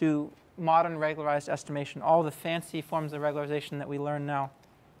to modern regularized estimation, all the fancy forms of regularization that we learn now.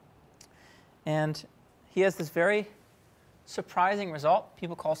 And he has this very surprising result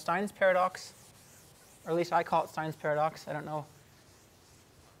people call Stein's paradox, or at least I call it Stein's paradox. I don't know.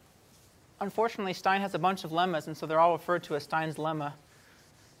 Unfortunately, Stein has a bunch of lemmas, and so they're all referred to as Stein's lemma.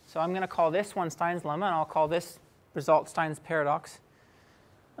 So I'm going to call this one Stein's lemma, and I'll call this result Stein's paradox.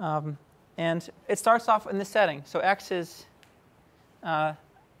 And it starts off in this setting. So x is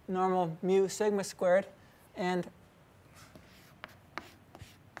normal mu sigma squared, and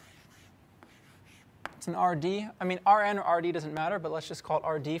it's an RD. I mean, Rn or RD doesn't matter, but let's just call it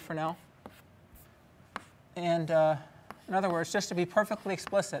RD for now. And in other words, just to be perfectly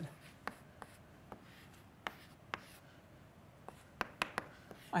explicit,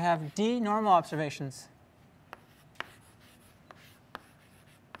 I have D normal observations.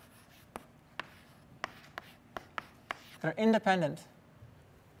 That are independent.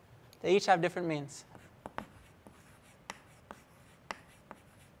 They each have different means.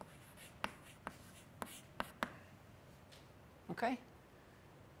 Okay?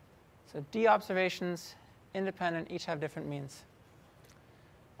 So D observations, independent, each have different means.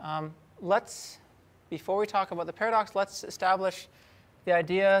 Before we talk about the paradox, let's establish the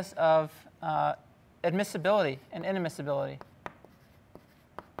ideas of admissibility and inadmissibility.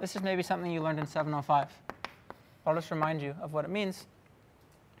 This is maybe something you learned in 705. I'll just remind you of what it means.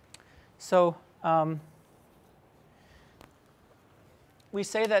 So we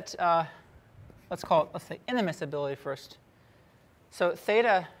say that, let's say inadmissibility first. So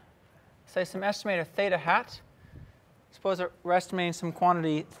theta, say some estimator theta hat. Suppose we're estimating some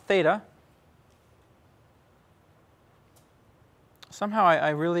quantity theta. Somehow I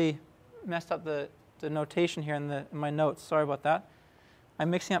really messed up the notation here in my notes. Sorry about that.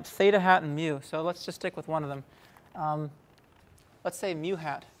 I'm mixing up theta hat and mu. So let's just stick with one of them. Let's say mu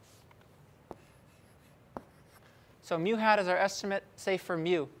hat. So mu hat is our estimate, say, for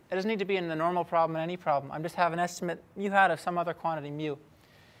mu. It doesn't need to be in the normal problem in any problem. I'm just having an estimate mu hat of some other quantity mu.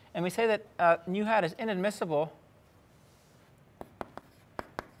 And we say that mu hat is inadmissible.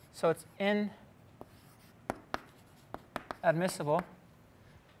 So it's inadmissible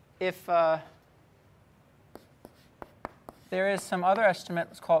if there is some other estimate,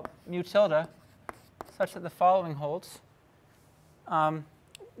 it's called mu tilde, such that the following holds.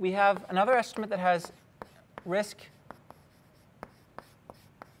 We have another estimate that has risk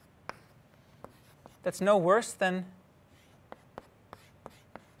that's no worse than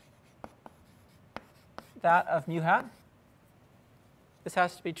that of mu hat. This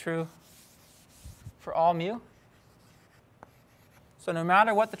has to be true for all mu. So no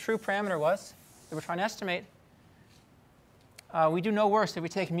matter what the true parameter was that we're trying to estimate, we do no worse if we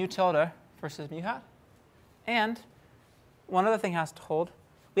take mu tilde versus mu hat. And one other thing has to hold.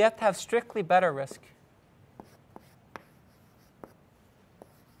 We have to have strictly better risk.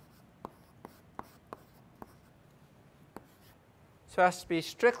 So it has to be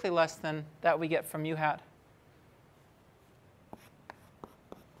strictly less than that we get from mu hat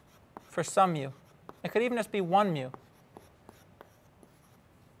for some mu. It could even just be one mu.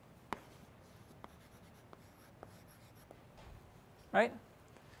 Right?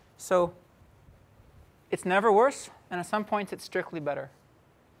 So it's never worse, and at some points it's strictly better.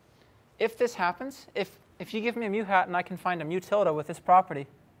 If this happens, if you give me a mu hat and I can find a mu tilde with this property,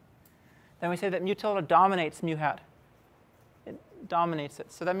 then we say that mu tilde dominates mu hat. It dominates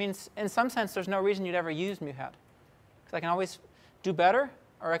it. So that means, in some sense, there's no reason you'd ever use mu hat. Because I can always do better,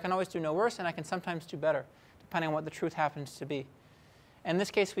 or I can always do no worse, and I can sometimes do better, depending on what the truth happens to be. In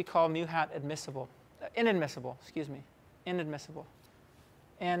this case, we call mu hat admissible. Inadmissible, excuse me. Inadmissible.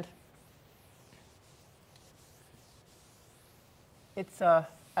 And it's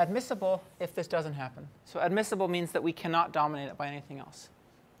admissible if this doesn't happen. So admissible means that we cannot dominate it by anything else.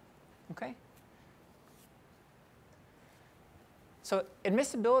 Okay? So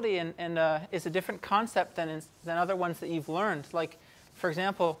admissibility is a different concept than other ones that you've learned. Like, for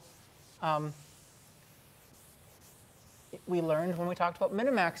example, we learned when we talked about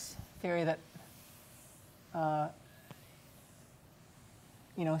minimax theory that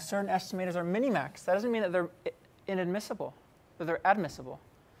certain estimators are minimax. That doesn't mean that they're inadmissible, that they're admissible,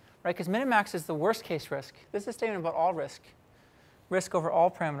 right? Because minimax is the worst case risk. This is a statement about all risk over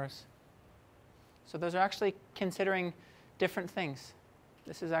all parameters. So those are actually considering different things.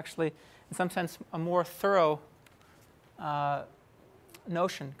 This is actually, in some sense, a more thorough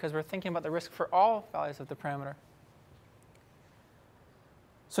notion, because we're thinking about the risk for all values of the parameter.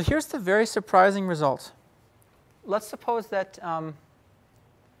 So here's the very surprising result. Let's suppose that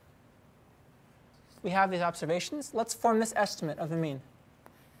we have these observations. Let's form this estimate of the mean.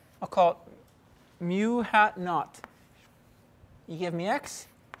 I'll call it mu hat naught. You give me x.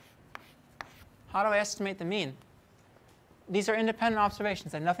 How do I estimate the mean? These are independent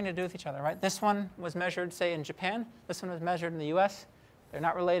observations. They have nothing to do with each other, right? This one was measured, say, in Japan. This one was measured in the US. They're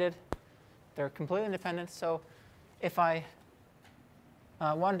not related. They're completely independent. So if I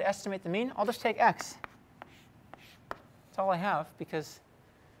wanted to estimate the mean, I'll just take x. That's all I have, because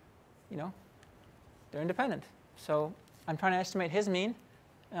they're independent. So I'm trying to estimate his mean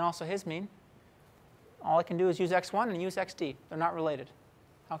and also his mean. All I can do is use x1 and use xd. They're not related.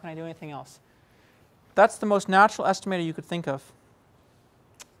 How can I do anything else? That's the most natural estimator you could think of.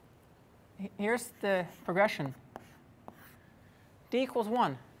 Here's the progression. D equals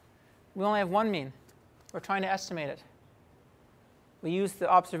 1. We only have one mean. We're trying to estimate it. We use the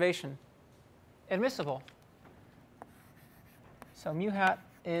observation. Admissible. So mu hat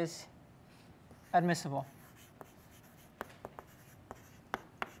is admissible.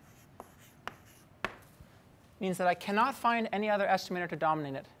 Means that I cannot find any other estimator to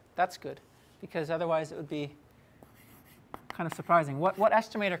dominate it. That's good, because otherwise it would be kind of surprising. What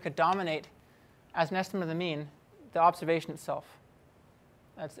estimator could dominate, as an estimate of the mean, the observation itself?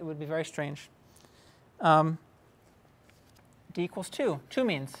 It would be very strange. D equals 2. Two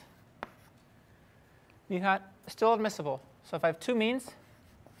means. Mu hat still admissible. So if I have two means,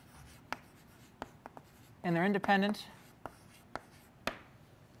 and they're independent,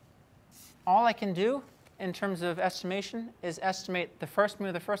 all I can do in terms of estimation is estimate the first mu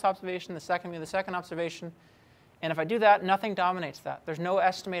of the first observation, the second mu of the second observation. And if I do that, nothing dominates that. There's no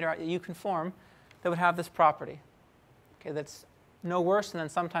estimator that you can form that would have this property. Okay, that's no worse and then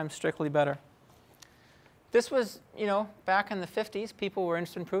sometimes strictly better. This was, back in the 50s, people were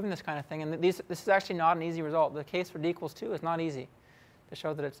interested in proving this kind of thing. And this is actually not an easy result. The case for D equals 2 is not easy to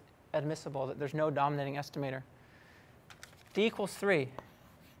show that it's admissible, that there's no dominating estimator. D equals 3.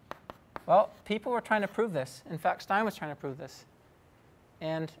 Well, people were trying to prove this. In fact, Stein was trying to prove this.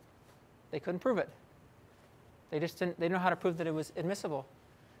 And they couldn't prove it. They didn't know how to prove that it was admissible.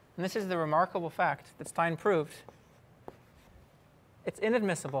 And this is the remarkable fact that Stein proved. It's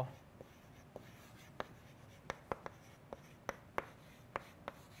inadmissible.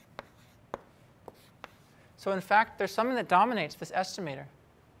 So in fact, there's something that dominates this estimator.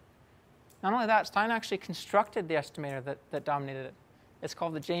 Not only that, Stein actually constructed the estimator that dominated it. It's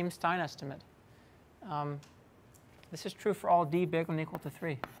called the James-Stein estimate. This is true for all d bigger than or equal to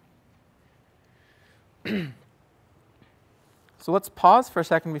 3. So let's pause for a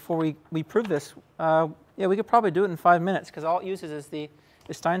second before we prove this. Yeah, we could probably do it in 5 minutes because all it uses is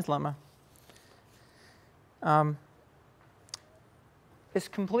Stein's lemma. It's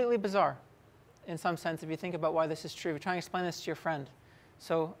completely bizarre in some sense if you think about why this is true. If you're trying to explain this to your friend.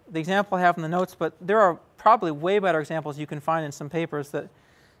 So the example I have in the notes, but there are probably way better examples you can find in some papers that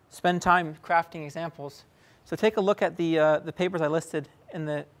spend time crafting examples. So take a look at the papers I listed in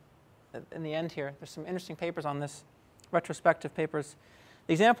the end here. There's some interesting papers on this, retrospective papers.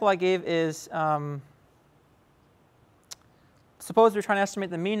 The example I gave is, suppose we're trying to estimate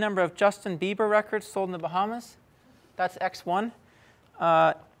the mean number of Justin Bieber records sold in the Bahamas. That's X1.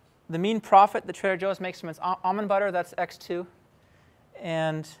 The mean profit that Trader Joe's makes from its almond butter, that's X2.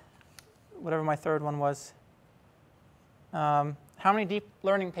 And whatever my third one was. How many deep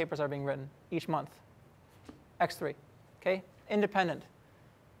learning papers are being written each month? X3. Okay? Independent.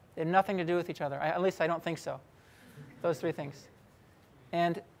 They have nothing to do with each other. At least I don't think so. Those three things.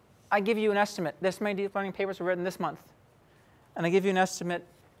 And I give you an estimate. This many deep learning papers were written this month. And I give you an estimate.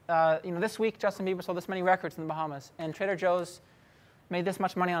 This week Justin Bieber sold this many records in the Bahamas. And Trader Joe's made this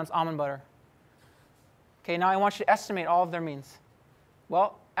much money on its almond butter. Okay, now I want you to estimate all of their means.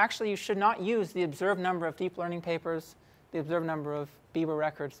 Well, actually, you should not use the observed number of deep learning papers, the observed number of Bieber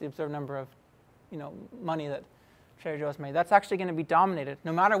records, the observed number of money that Trader Joe's made. That's actually going to be dominated.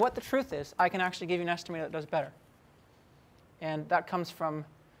 No matter what the truth is, I can actually give you an estimate that does better. And that comes from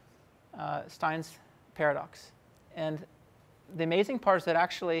Stein's paradox. And the amazing part is that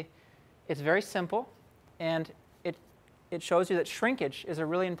actually it's very simple, and it shows you that shrinkage is a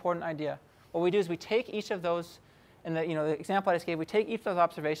really important idea. What we do is we take each of those, and the example I just gave, we take each of those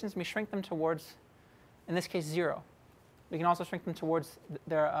observations and we shrink them towards, in this case, 0. We can also shrink them towards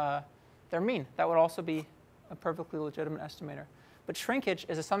their mean. That would also be a perfectly legitimate estimator. But shrinkage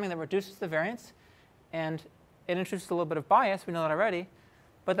is something that reduces the variance, and it introduces a little bit of bias. We know that already.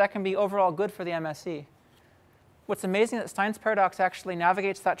 But that can be overall good for the MSE. What's amazing is that Stein's paradox actually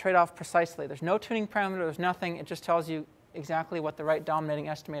navigates that trade-off precisely. There's no tuning parameter. There's nothing. It just tells you exactly what the right dominating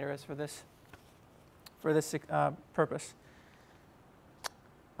estimator is for this purpose.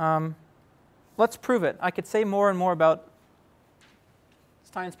 Let's prove it. I could say more and more about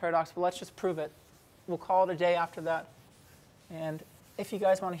Stein's paradox, but let's just prove it. We'll call it a day after that. And if you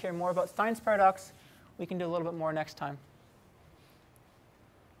guys want to hear more about Stein's paradox, we can do a little bit more next time.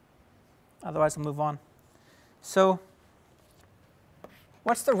 Otherwise, we'll move on. So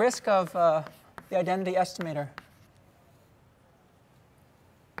what's the risk of the identity estimator?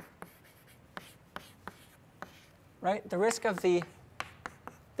 Right? The risk of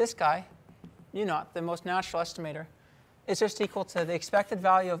this guy, u0, the most natural estimator, is just equal to the expected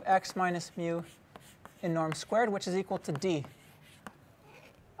value of x minus mu in norm squared, which is equal to d.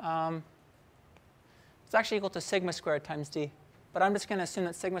 It's actually equal to sigma squared times d. But I'm just going to assume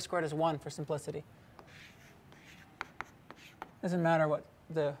that sigma squared is 1 for simplicity. Doesn't matter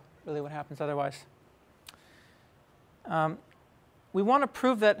really what happens otherwise. We want to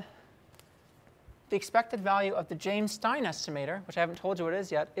prove that the expected value of the James Stein estimator, which I haven't told you what it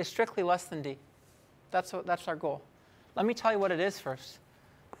is yet, is strictly less than d. That's our goal. Let me tell you what it is first.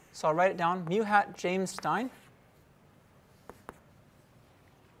 So I'll write it down. Mu hat James Stein.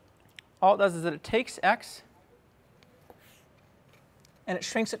 All it does is that it takes x and it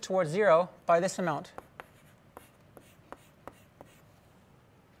shrinks it towards 0 by this amount.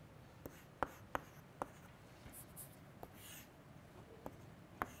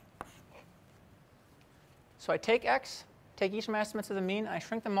 So I take x, take each of my estimates of the mean, and I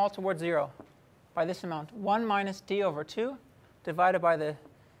shrink them all towards 0 by this amount. 1 minus d over 2 divided by the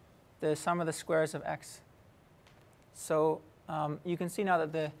sum of the squares of x. So you can see now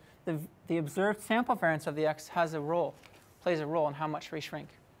that the observed sample variance of the x plays a role in how much we shrink.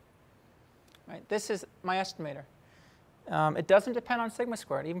 Right? This is my estimator. It doesn't depend on sigma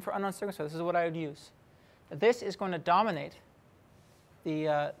squared, even for unknown sigma squared. This is what I would use. This is going to dominate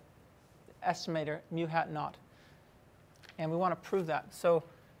the estimator mu hat naught. And we want to prove that. So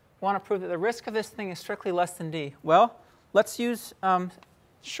we want to prove that the risk of this thing is strictly less than d. Well, let's use,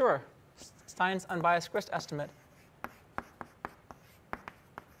 Stein's unbiased grist estimate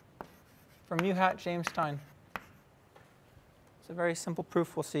for mu hat James Stein. It's a very simple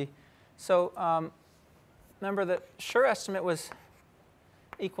proof we'll see. So remember that Schur estimate was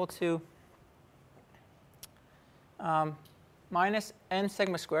equal to minus n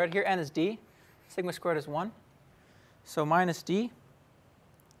sigma squared. Here n is d. Sigma squared is 1. So minus d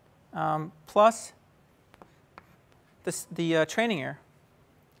plus the training error.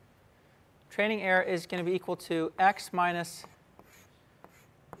 Training error is going to be equal to x minus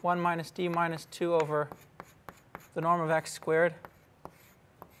 1 minus d minus 2 over the norm of x squared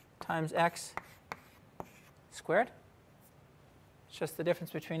times x squared. It's just the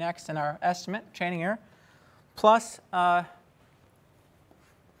difference between x and our estimate, training error, plus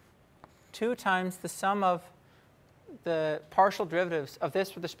 2 times the sum of the partial derivatives of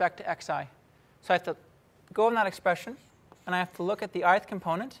this with respect to xi. So I have to go in that expression, and I have to look at the ith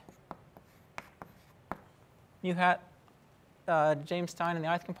component, mu hat James Stein in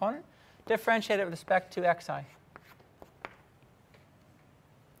the ith component, differentiate it with respect to xi.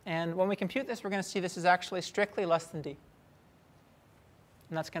 And when we compute this, we're going to see this is actually strictly less than d.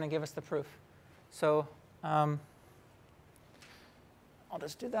 And that's going to give us the proof. So I'll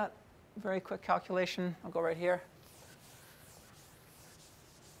just do that very quick calculation. I'll go right here.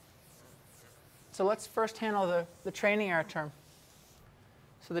 So let's first handle the training error term.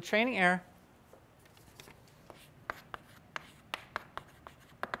 So the training error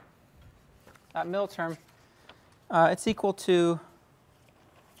that middle term, it's equal to,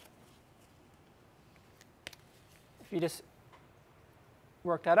 if you just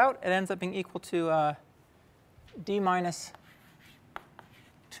work that out, it ends up being equal to d minus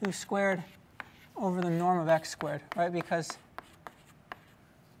 2 squared over the norm of x squared, right? Because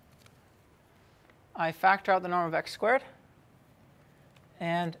I factor out the norm of x squared,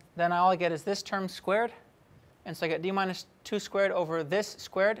 and then all I get is this term squared. And so I get d minus 2 squared over this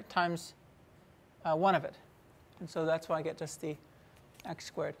squared times 1 of it. And so that's why I get just the x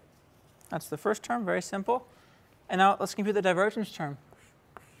squared. That's the first term, very simple. And now let's compute the divergence term.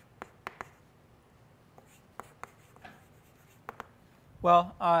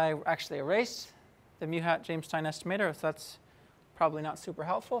 Well, I actually erased the mu hat James Stein estimator, so that's probably not super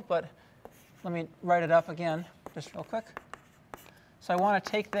helpful. But let me write it up again, just real quick. So I want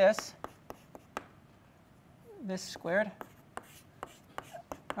to take this squared.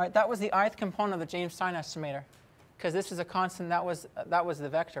 All right, that was the ith component of the James Stein estimator, because this is a constant. That was the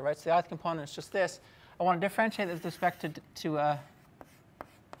vector, right? So the ith component is just this. I want to differentiate it with respect to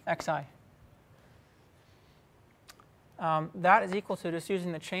xi. That is equal to, just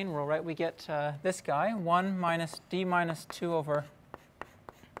using the chain rule, right? We get this guy, 1 minus d minus 2 over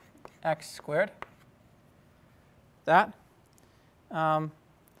x squared. That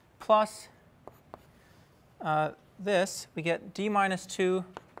plus this, we get d minus 2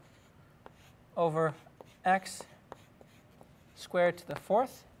 over x squared to the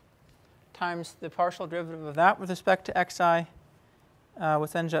fourth times the partial derivative of that with respect to xi,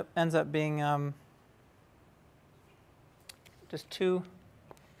 which ends up being just 2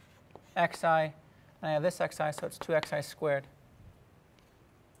 xi, and I have this xi, so it's 2xi squared.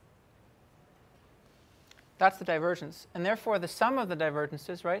 That's the divergence. And therefore, the sum of the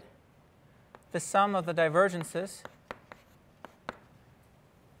divergences, right? The sum of the divergences,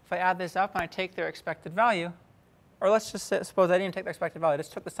 if I add this up and I take their expected value, or let's just suppose I didn't take their expected value, I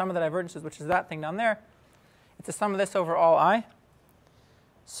just took the sum of the divergences, which is that thing down there. It's the sum of this over all I.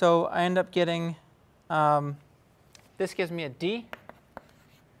 So I end up getting, this gives me a d.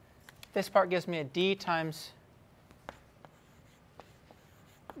 This part gives me a d times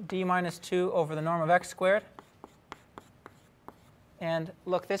d minus 2 over the norm of x squared. And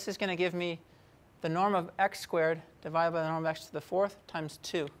look, this is going to give me the norm of x squared divided by the norm of x to the fourth times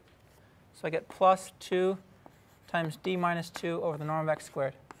 2. So I get plus 2 times d minus 2 over the norm of x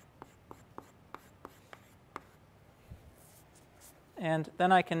squared. And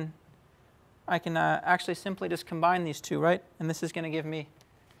then I can actually simply just combine these two, right? And this is going to give me,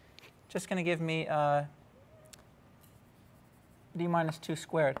 d minus 2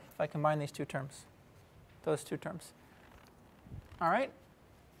 squared if I combine these two terms, those two terms. All right.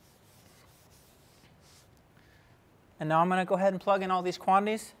 And now I'm going to go ahead and plug in all these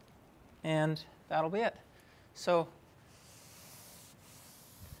quantities, and that'll be it. So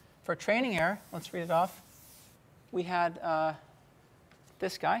for training error, let's read it off. We had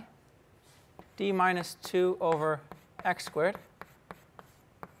this guy, d minus 2 over x squared,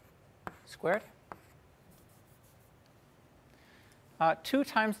 squared. 2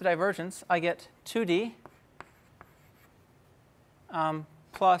 times the divergence, I get 2d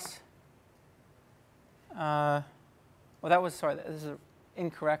plus, well, that was, sorry, this is an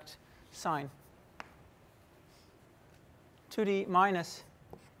incorrect sign. 2d minus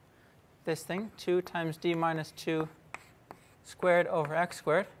this thing, 2 times d minus 2 squared over x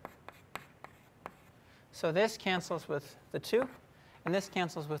squared. So this cancels with the 2, and this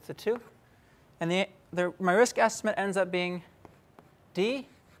cancels with the 2. And my risk estimate ends up being d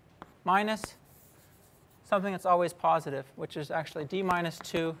minus something that's always positive, which is actually d minus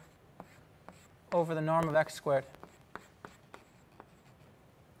 2 over the norm of x squared.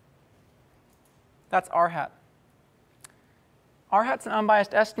 That's r hat. R hat's an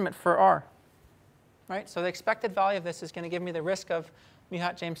unbiased estimate for r. Right? So the expected value of this is going to give me the risk of mu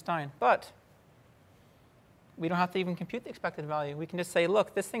hat James Stein. But we don't have to even compute the expected value. We can just say,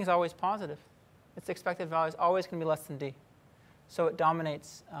 look, this thing's always positive. Its expected value is always going to be less than d. So it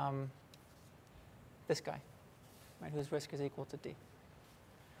dominates this guy, right, whose risk is equal to d.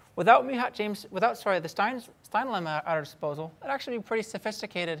 Without mu hat James, the Stein lemma at our disposal, it'd actually be a pretty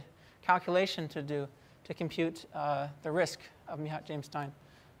sophisticated calculation to do to compute the risk of mu hat James Stein.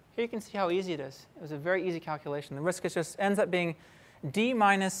 Here you can see how easy it is. It was a very easy calculation. The risk is just ends up being d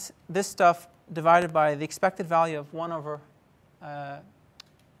minus this stuff divided by the expected value of 1 over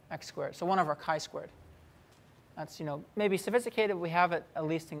x squared, so 1 over chi squared. That's, maybe sophisticated, but we have it at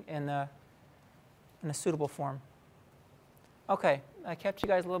least in a suitable form. OK, I kept you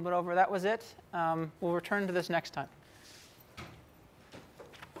guys a little bit over. That was it. We'll return to this next time.